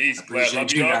 Matt, peace.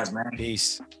 Appreciate you guys, man.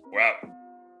 Peace. Wow.